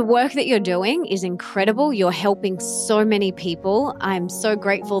 Josh, the work that you're doing is incredible. You're helping so many people. I'm so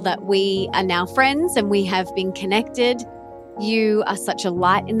grateful that we are now friends and we have been connected. You are such a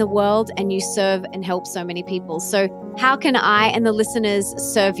light in the world and you serve and help so many people. So how can I and the listeners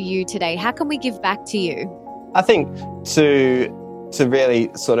serve you today? How can we give back to you? I think to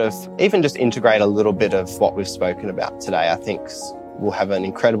really sort of even just integrate a little bit of what we've spoken about today, I think will have an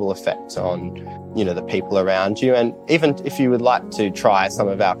incredible effect on, the people around you. And even if you would like to try some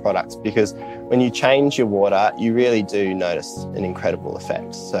of our products, because when you change your water, you really do notice an incredible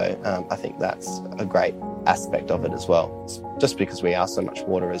effect. So I think that's a great aspect of it as well. It's just because we are so much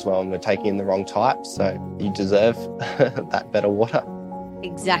water as well and we're taking in the wrong type. So you deserve that better water.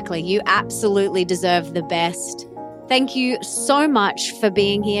 Exactly. You absolutely deserve the best. Thank you so much for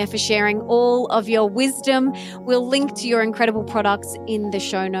being here, for sharing all of your wisdom. We'll link to your incredible products in the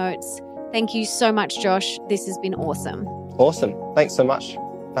show notes. Thank you so much, Josh. This has been awesome. Awesome. Thanks so much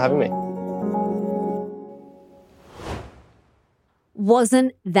for having me.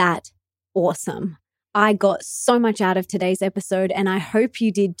 Wasn't that awesome? I got so much out of today's episode and I hope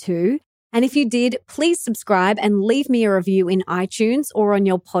you did too. And if you did, please subscribe and leave me a review in iTunes or on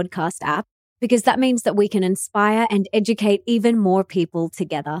your podcast app, because that means that we can inspire and educate even more people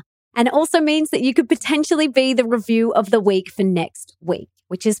together. And it also means that you could potentially be the review of the week for next week,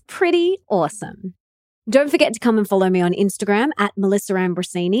 which is pretty awesome. Don't forget to come and follow me on Instagram at Melissa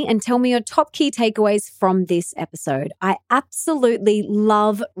Ambrosini and tell me your top key takeaways from this episode. I absolutely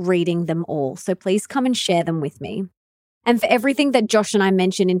love reading them all, so please come and share them with me. And for everything that Josh and I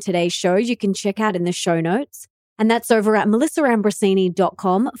mentioned in today's show, you can check out in the show notes. And that's over at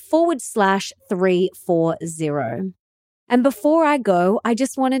melissaambrosini.com/340. And before I go, I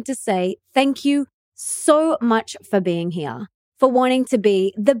just wanted to say thank you so much for being here, for wanting to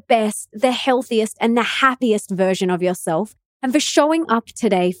be the best, the healthiest, and the happiest version of yourself, and for showing up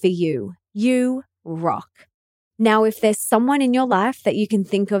today for you. You rock. Now, if there's someone in your life that you can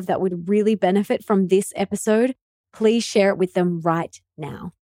think of that would really benefit from this episode, please share it with them right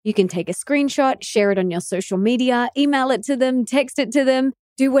now. You can take a screenshot, share it on your social media, email it to them, text it to them,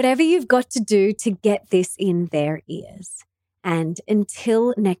 do whatever you've got to do to get this in their ears. And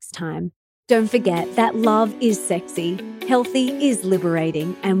until next time, don't forget that love is sexy, healthy is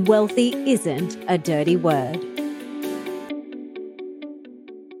liberating, and wealthy isn't a dirty word.